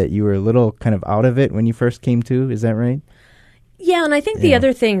said that you were a little kind of out of it when you first came to. Is that right? Yeah, and I think the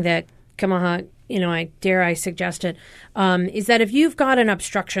other thing that, Kamaha, I suggest it, is that if you've got an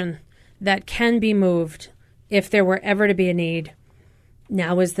obstruction that can be moved, if there were ever to be a need,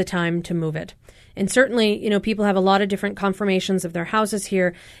 now is the time to move it. And certainly, people have a lot of different conformations of their houses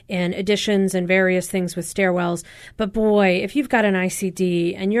here and additions and various things with stairwells. But boy, if you've got an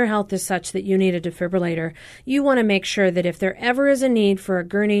ICD and your health is such that you need a defibrillator, you want to make sure that if there ever is a need for a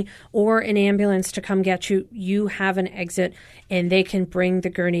gurney or an ambulance to come get you, you have an exit and they can bring the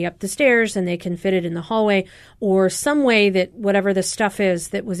gurney up the stairs and they can fit it in the hallway or some way that whatever the stuff is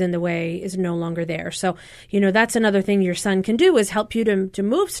that was in the way is no longer there. So, that's another thing your son can do is help you to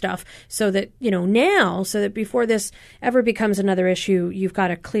move stuff so that, now, so that before this ever becomes another issue, you've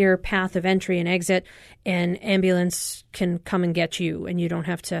got a clear path of entry and exit, and ambulance can come and get you, and you don't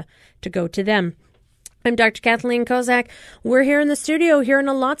have to go to them. I'm Dr. Kathleen Kozak. We're here in the studio hearing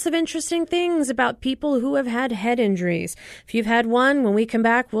lots of interesting things about people who have had head injuries. If you've had one, when we come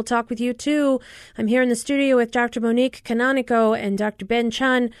back, we'll talk with you too. I'm here in the studio with Dr. Monique Canonico and Dr. Ben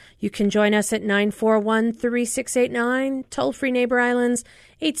Chun. You can join us at 941-3689, toll-free Neighbor Islands,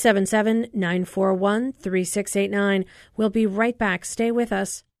 877-941-3689. We'll be right back. Stay with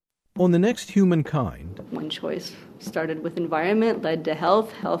us. On the next Humankind. One choice started with environment, led to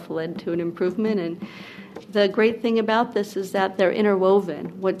health, health led to an improvement, and the great thing about this is that they're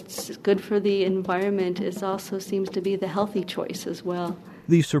interwoven. What's good for the environment also seems to be the healthy choice as well.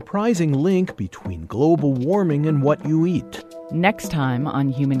 The surprising link between global warming and what you eat. Next time on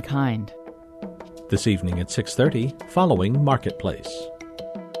Humankind. This evening at 6:30, following Marketplace.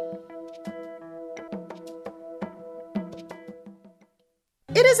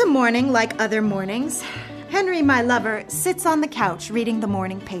 It is a morning like other mornings. Henry, my lover, sits on the couch reading the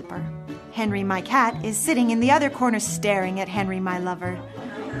morning paper. Henry, my cat, is sitting in the other corner staring at Henry, my lover.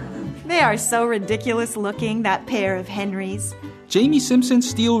 They are so ridiculous looking, that pair of Henrys. Jamie Simpson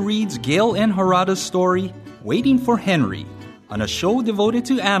still reads Gail N. Harada's story, Waiting for Henry, on a show devoted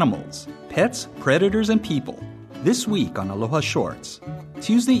to animals, pets, predators, and people. This week on Aloha Shorts,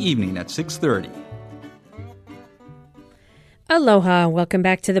 Tuesday evening at 6:30. Aloha. Welcome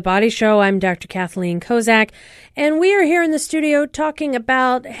back to The Body Show. I'm Dr. Kathleen Kozak, and we are here in the studio talking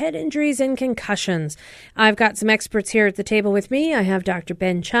about head injuries and concussions. I've got some experts here at the table with me. I have Dr.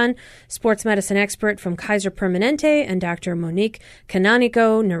 Ben Chun, sports medicine expert from Kaiser Permanente, and Dr. Monique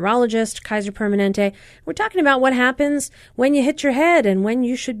Canonico, neurologist, Kaiser Permanente. We're talking about what happens when you hit your head and when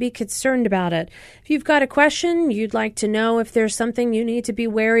you should be concerned about it. If you've got a question, you'd like to know if there's something you need to be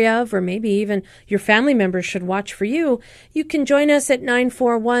wary of, or maybe even your family members should watch for you, you can join us at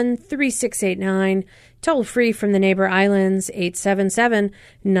 941-3689, toll free from the Neighbor Islands,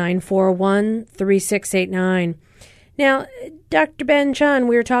 877-941-3689. Now, Dr. Ben Chun,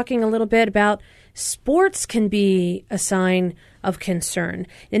 we were talking a little bit about sports can be a sign of concern.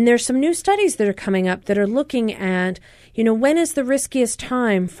 And there's some new studies that are coming up that are looking at, when is the riskiest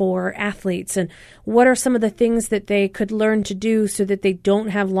time for athletes and what are some of the things that they could learn to do so that they don't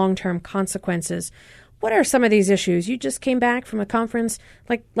have long-term consequences. What are some of these issues? You just came back from a conference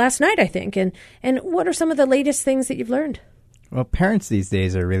like last night, I think, and what are some of the latest things that you've learned? Well, parents these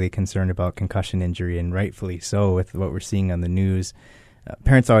days are really concerned about concussion injury, and rightfully so with what we're seeing on the news.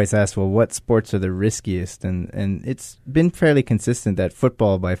 Parents always ask, well, what sports are the riskiest? And it's been fairly consistent that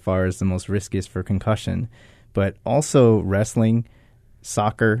football by far is the most riskiest for concussion, but also wrestling,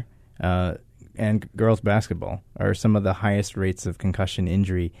 soccer, and girls basketball are some of the highest rates of concussion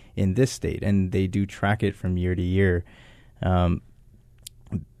injury in this state, and they do track it from year to year.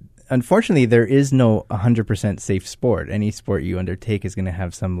 Unfortunately, there is no 100% safe sport. Any sport you undertake is going to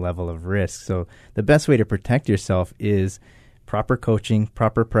have some level of risk. So the best way to protect yourself is proper coaching,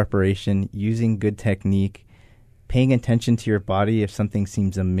 proper preparation, using good technique, paying attention to your body if something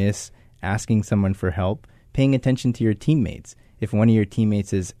seems amiss, asking someone for help, paying attention to your teammates. If one of your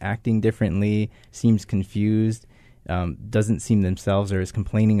teammates is acting differently, seems confused, doesn't seem themselves, or is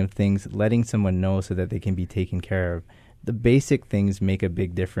complaining of things, letting someone know so that they can be taken care of. The basic things make a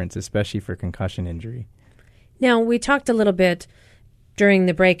big difference, especially for concussion injury. Now, we talked a little bit during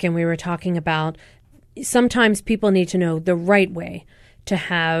the break, and we were talking about sometimes people need to know the right way to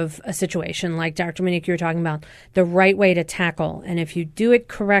have a situation. Like Dr. Monique, you were talking about the right way to tackle. And if you do it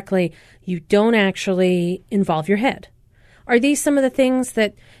correctly, you don't actually involve your head. Are these some of the things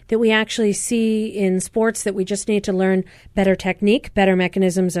that we actually see in sports that we just need to learn better technique, better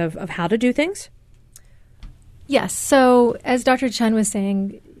mechanisms of how to do things? Yes. So as Dr. Chun was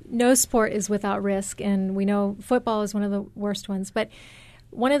saying, no sport is without risk, and we know football is one of the worst ones. But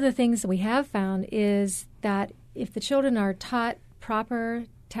one of the things that we have found is that if the children are taught proper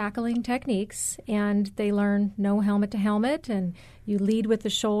tackling techniques and they learn no helmet to helmet and you lead with the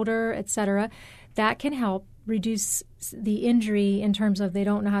shoulder, etc., that can help reduce the injury in terms of they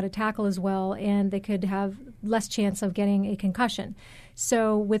don't know how to tackle as well, and they could have less chance of getting a concussion.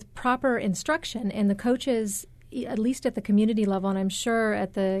 So with proper instruction, and the coaches, at least at the community level, and I'm sure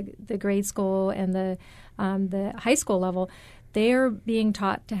at the grade school and the high school level, they're being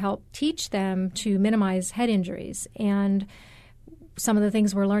taught to help teach them to minimize head injuries. And some of the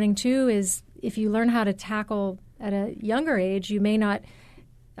things we're learning, too, is if you learn how to tackle at a younger age, you may not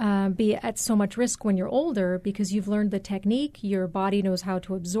be at so much risk when you're older because you've learned the technique, your body knows how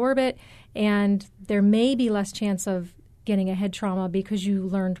to absorb it, and there may be less chance of getting a head trauma because you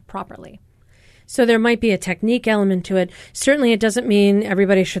learned properly. So there might be a technique element to it. Certainly it doesn't mean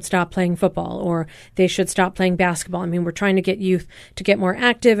everybody should stop playing football or they should stop playing basketball. I mean, we're trying to get youth to get more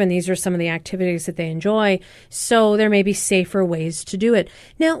active, and these are some of the activities that they enjoy. So there may be safer ways to do it.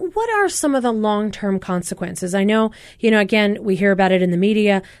 Now, what are some of the long-term consequences? I know, again, we hear about it in the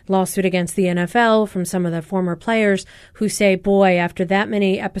media, lawsuit against the NFL from some of the former players who say, boy, after that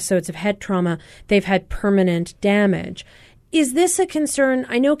many episodes of head trauma, they've had permanent damage. Is this a concern?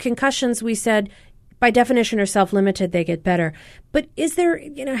 I know concussions, we said, by definition are self-limited, they get better. But is there,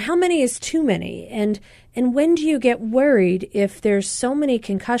 how many is too many? And when do you get worried if there's so many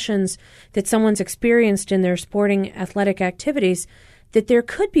concussions that someone's experienced in their sporting athletic activities that there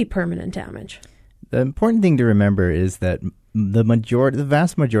could be permanent damage? The important thing to remember is that the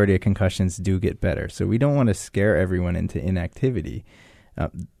vast majority of concussions do get better. So we don't want to scare everyone into inactivity.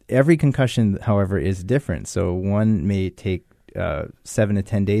 Every concussion, however, is different. So one may take 7 to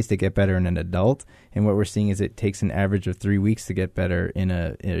 10 days to get better in an adult, and what we're seeing is it takes an average of 3 weeks to get better in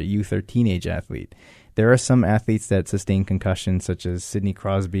a youth or teenage athlete. There are some athletes that sustain concussions, such as Sidney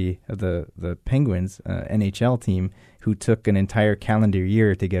Crosby of the Penguins NHL team, who took an entire calendar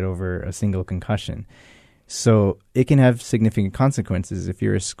year to get over a single concussion. So it can have significant consequences. If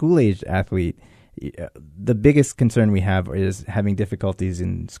you're a school-aged athlete, the biggest concern we have is having difficulties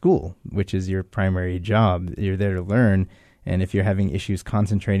in school, which is your primary job. You're there to learn, and if you're having issues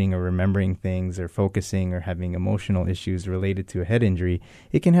concentrating or remembering things or focusing or having emotional issues related to a head injury,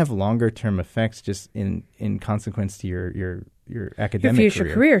 it can have longer-term effects just in consequence to your academic your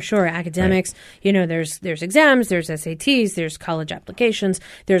future career. Sure, academics. Right. There's exams, there's SATs, there's college applications,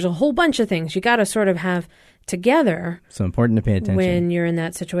 there's a whole bunch of things you got to sort of have together. So important to pay attention when you're in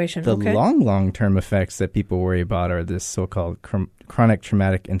that situation. The long-term effects that people worry about are this so-called chronic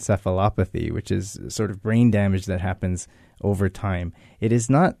traumatic encephalopathy, which is sort of brain damage that happens over time. It is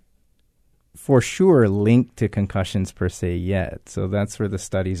not for sure linked to concussions per se yet. So that's where the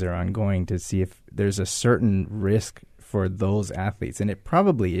studies are ongoing to see if there's a certain risk for those athletes. And it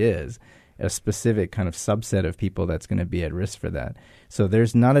probably is a specific kind of subset of people that's going to be at risk for that. So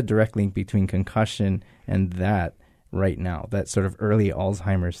there's not a direct link between concussion and that right now, that sort of early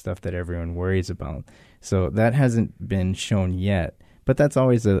Alzheimer's stuff that everyone worries about. So that hasn't been shown yet, but that's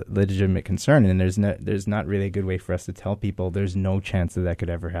always a legitimate concern. And there's not really a good way for us to tell people there's no chance that could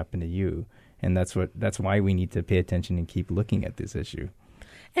ever happen to you. And that's why we need to pay attention and keep looking at this issue.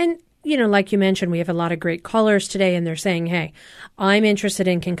 And, like you mentioned, we have a lot of great callers today, and they're saying, hey, I'm interested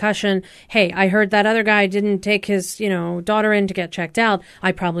in concussion. Hey, I heard that other guy didn't take his, daughter in to get checked out.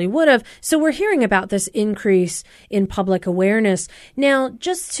 I probably would have. So we're hearing about this increase in public awareness. Now,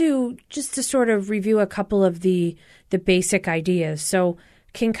 just to sort of review a couple of the basic ideas. So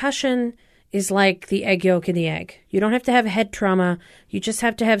concussion is like the egg yolk in the egg. You don't have to have head trauma. You just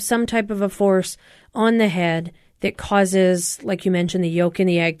have to have some type of a force on the head that causes, like you mentioned, the yolk in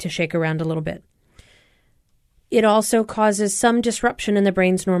the egg to shake around a little bit. It also causes some disruption in the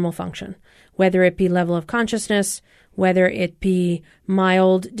brain's normal function, whether it be level of consciousness, whether it be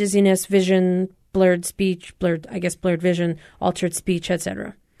mild dizziness, vision, blurred speech, blurred vision, altered speech,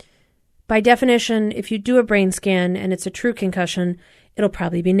 etc. By definition, if you do a brain scan and it's a true concussion, it'll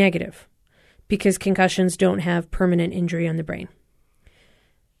probably be negative because concussions don't have permanent injury on the brain.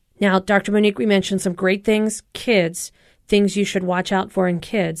 Now, Dr. Monique, we mentioned some great things, kids, things you should watch out for in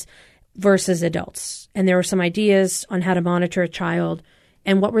kids versus adults. And there were some ideas on how to monitor a child.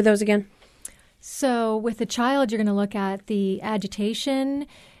 And what were those again? So with a child, you're going to look at the agitation.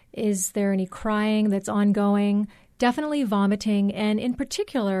 Is there any crying that's ongoing? Definitely vomiting, and in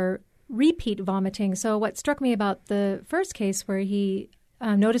particular, repeat vomiting. So what struck me about the first case where he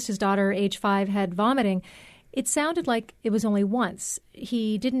noticed his daughter, age 5, had vomiting, it sounded like it was only once.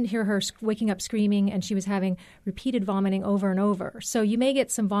 He didn't hear her waking up screaming, and she was having repeated vomiting over and over. So you may get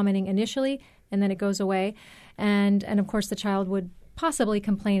some vomiting initially, and then it goes away. And of course, the child would possibly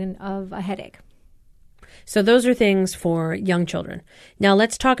complain of a headache. So those are things for young children. Now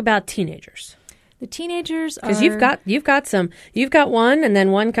let's talk about teenagers. The teenagers are... Because you've got one and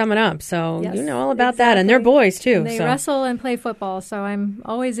then one coming up. So yes, you know all about that. And they're boys too. And they wrestle and play football. So I'm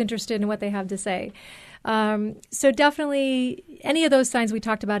always interested in what they have to say. So definitely any of those signs we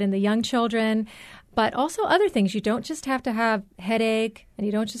talked about in the young children, but also other things. You don't just have to have headache and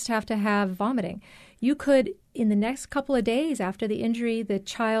you don't just have to have vomiting. You could, in the next couple of days after the injury, the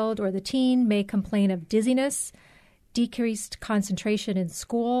child or the teen may complain of dizziness, decreased concentration in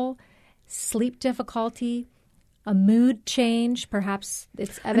school, sleep difficulty, a mood change. Perhaps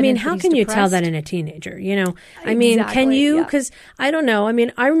it's evident how can you tell that in a teenager? Can you? Because I don't know.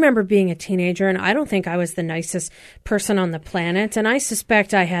 I remember being a teenager, and I don't think I was the nicest person on the planet. And I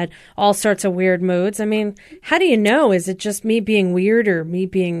suspect I had all sorts of weird moods. How do you know? Is it just me being weird or me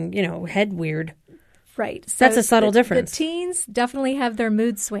being, head weird? Right. So that's a subtle difference. The teens definitely have their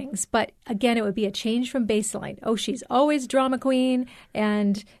mood swings, but again, it would be a change from baseline. Oh, she's always drama queen,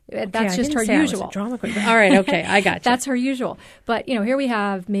 and that's just her usual. Drama queen. All right. Okay. I got you. That's her usual. But, here we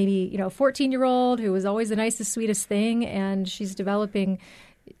have maybe, a 14-year-old who was always the nicest, sweetest thing, and she's developing,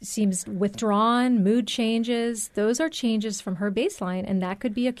 seems withdrawn, mood changes. Those are changes from her baseline, and that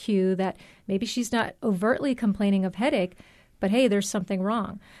could be a cue that maybe she's not overtly complaining of headache, but hey, there's something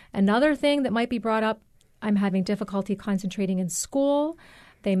wrong. Another thing that might be brought up, I'm having difficulty concentrating in school.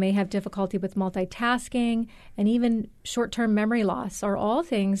 They may have difficulty with multitasking, and even short-term memory loss are all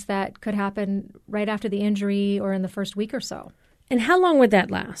things that could happen right after the injury or in the first week or so. And how long would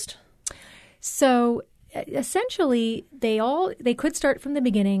that last? So essentially, they could start from the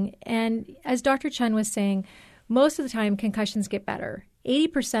beginning. And as Dr. Chun was saying, most of the time concussions get better.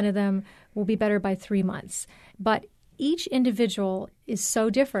 80% of them will be better by 3 months. But each individual is so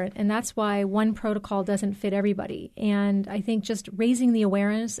different, and that's why one protocol doesn't fit everybody. And I think just raising the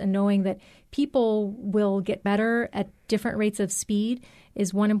awareness and knowing that people will get better at different rates of speed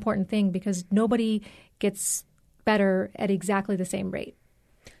is one important thing, because nobody gets better at exactly the same rate.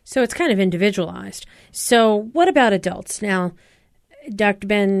 So it's kind of individualized. So what about adults? Now, Dr.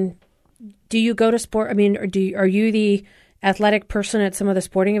 Ben, do you go to sport? Are you the athletic person at some of the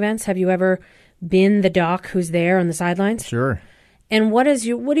sporting events? Have you ever been the doc who's there on the sidelines? Sure. And what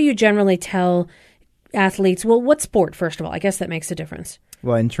do you generally tell athletes? Well, what sport, first of all? I guess that makes a difference.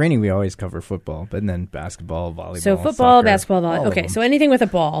 Well, in training, we always cover football, but then basketball, volleyball, so football, soccer, basketball, volleyball. Okay, so anything with a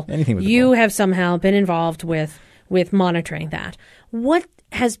ball. You have somehow been involved with monitoring that. What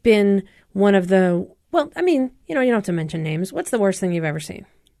has been one of the, you don't have to mention names. What's the worst thing you've ever seen?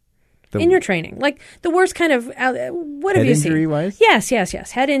 In your training, like the worst kind of, what have you seen? Head injury wise?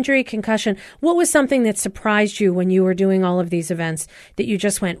 Yes. Head injury, concussion. What was something that surprised you when you were doing all of these events that you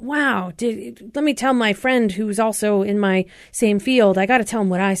just went, wow, let me tell my friend who's also in my same field, I got to tell him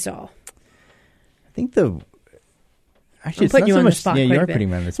what I saw. I think actually, I'm putting you on the spot. Yeah, you are putting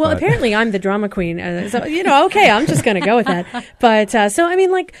me on the spot. Well, apparently I'm the drama queen. Okay, I'm just going to go with that. But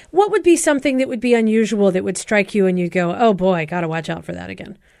what would be something that would be unusual that would strike you and you'd go, oh boy, got to watch out for that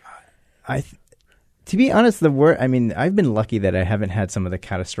again? To be honest, I've been lucky that I haven't had some of the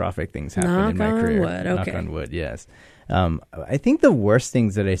catastrophic things happen in my career. Knock on wood, okay. Knock on wood, yes. I think the worst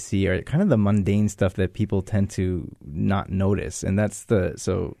things that I see are kind of the mundane stuff that people tend to not notice. And that's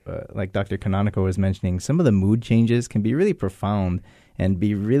like Dr. Canonico was mentioning, some of the mood changes can be really profound and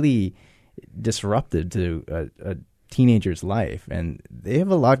be really disruptive to a teenager's life. And they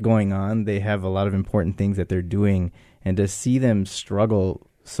have a lot going on. They have a lot of important things that they're doing. And to see them struggle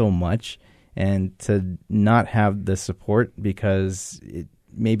so much and to not have the support because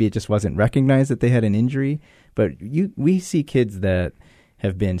maybe it just wasn't recognized that they had an injury. But we see kids that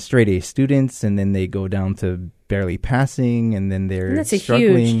have been straight A students and then they go down to barely passing and then they're struggling. That's a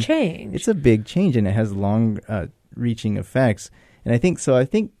huge change. It's a big change and it has long-reaching effects. And I think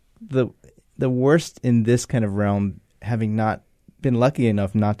the worst in this kind of realm, having not been lucky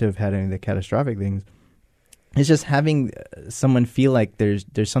enough not to have had any of the catastrophic things, is just having someone feel like there's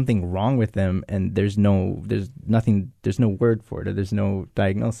something wrong with them and there's no word for it, or there's no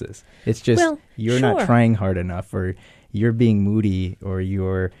diagnosis. It's just you're not trying hard enough, or you're being moody, or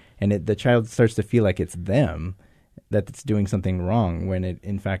the child starts to feel like it's them that's doing something wrong when it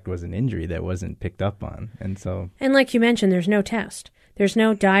in fact was an injury that wasn't picked up on. And like you mentioned, there's no test. There's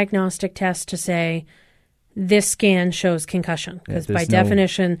no diagnostic test to say this scan shows concussion, because by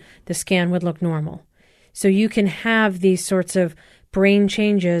definition the scan would look normal. So you can have these sorts of brain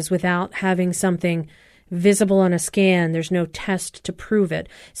changes without having something visible on a scan. There's no test to prove it.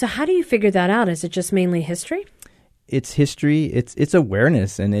 So how do you figure that out? Is it just mainly history? It's history. It's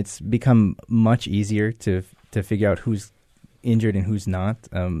awareness, and it's become much easier to figure out who's injured and who's not.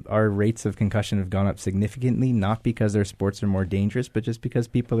 Our rates of concussion have gone up significantly, not because our sports are more dangerous, but just because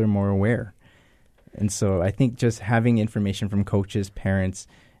people are more aware. And so I think just having information from coaches, parents,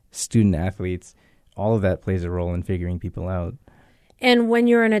 student athletes, all of that plays a role in figuring people out. And when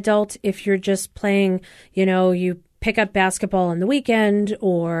you're an adult, if you're just playing, you pick up basketball on the weekend,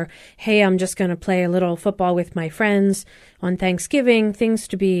 or, hey, I'm just going to play a little football with my friends on Thanksgiving, things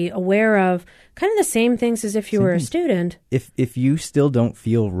to be aware of, kind of the same things as if you were a student. If you still don't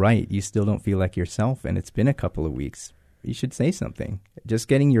feel right, you still don't feel like yourself, and it's been a couple of weeks, you should say something. Just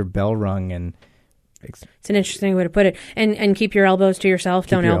getting your bell rung and... It's an interesting way to put it. And keep your elbows to yourself.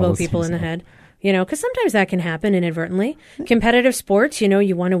 Don't elbow people in the head. Because sometimes that can happen inadvertently. Competitive sports,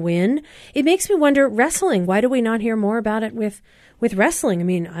 you want to win. It makes me wonder, wrestling, why do we not hear more about it with wrestling? I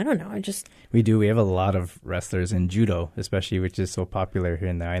mean, I don't know. We do. We have a lot of wrestlers in judo, especially, which is so popular here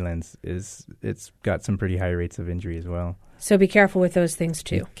in the islands. It's got some pretty high rates of injury as well. So be careful with those things,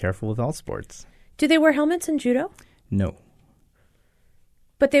 too. Be careful with all sports. Do they wear helmets in judo? No.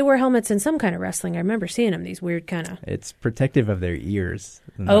 But they wear helmets in some kind of wrestling. I remember seeing them, these weird kind of... It's protective of their ears,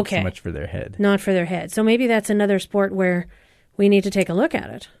 not so much for their head. Not for their head. So maybe that's another sport where we need to take a look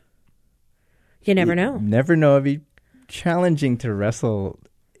at it. You never know. Never know. It'd be challenging to wrestle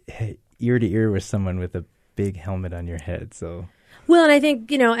ear to ear with someone with a big helmet on your head, so... Well, and I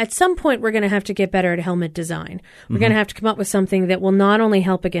think, at some point we're going to have to get better at helmet design. We're going to have to come up with something that will not only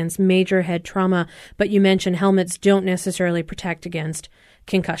help against major head trauma, but you mentioned helmets don't necessarily protect against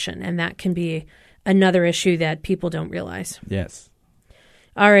concussion, and that can be another issue that people don't realize. Yes.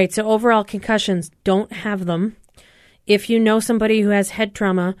 All right, so overall concussions, don't have them. If you know somebody who has head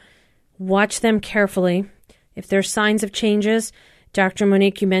trauma, watch them carefully. If there's signs of changes, Dr.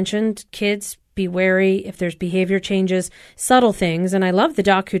 Monique, you mentioned kids, be wary if there's behavior changes, subtle things. And I love the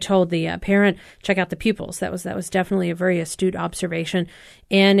doc who told the parent, check out the pupils. That was definitely a very astute observation.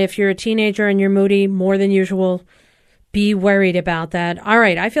 And if you're a teenager and you're moody more than usual, be worried about that. All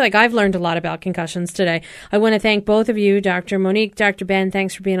right. I feel like I've learned a lot about concussions today. I want to thank both of you, Dr. Monique, Dr. Ben.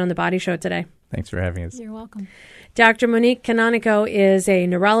 Thanks for being on the Body Show today. Thanks for having us. You're welcome. Dr. Monique Canonico is a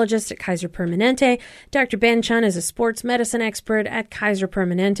neurologist at Kaiser Permanente. Dr. Ben Chun is a sports medicine expert at Kaiser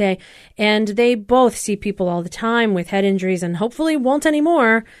Permanente. And they both see people all the time with head injuries and hopefully won't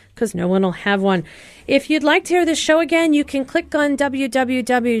anymore because no one will have one. If you'd like to hear this show again, you can click on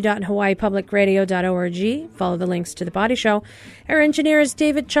www.hawaiipublicradio.org. Follow the links to The Body Show. Our engineer is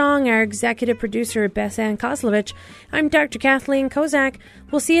David Chong. Our executive producer, Beth Ann Kozlovich. I'm Dr. Kathleen Kozak.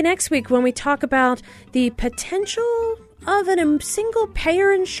 We'll see you next week when we talk about the potential of a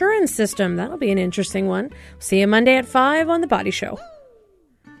single-payer insurance system. That'll be an interesting one. See you Monday at 5 on The Body Show.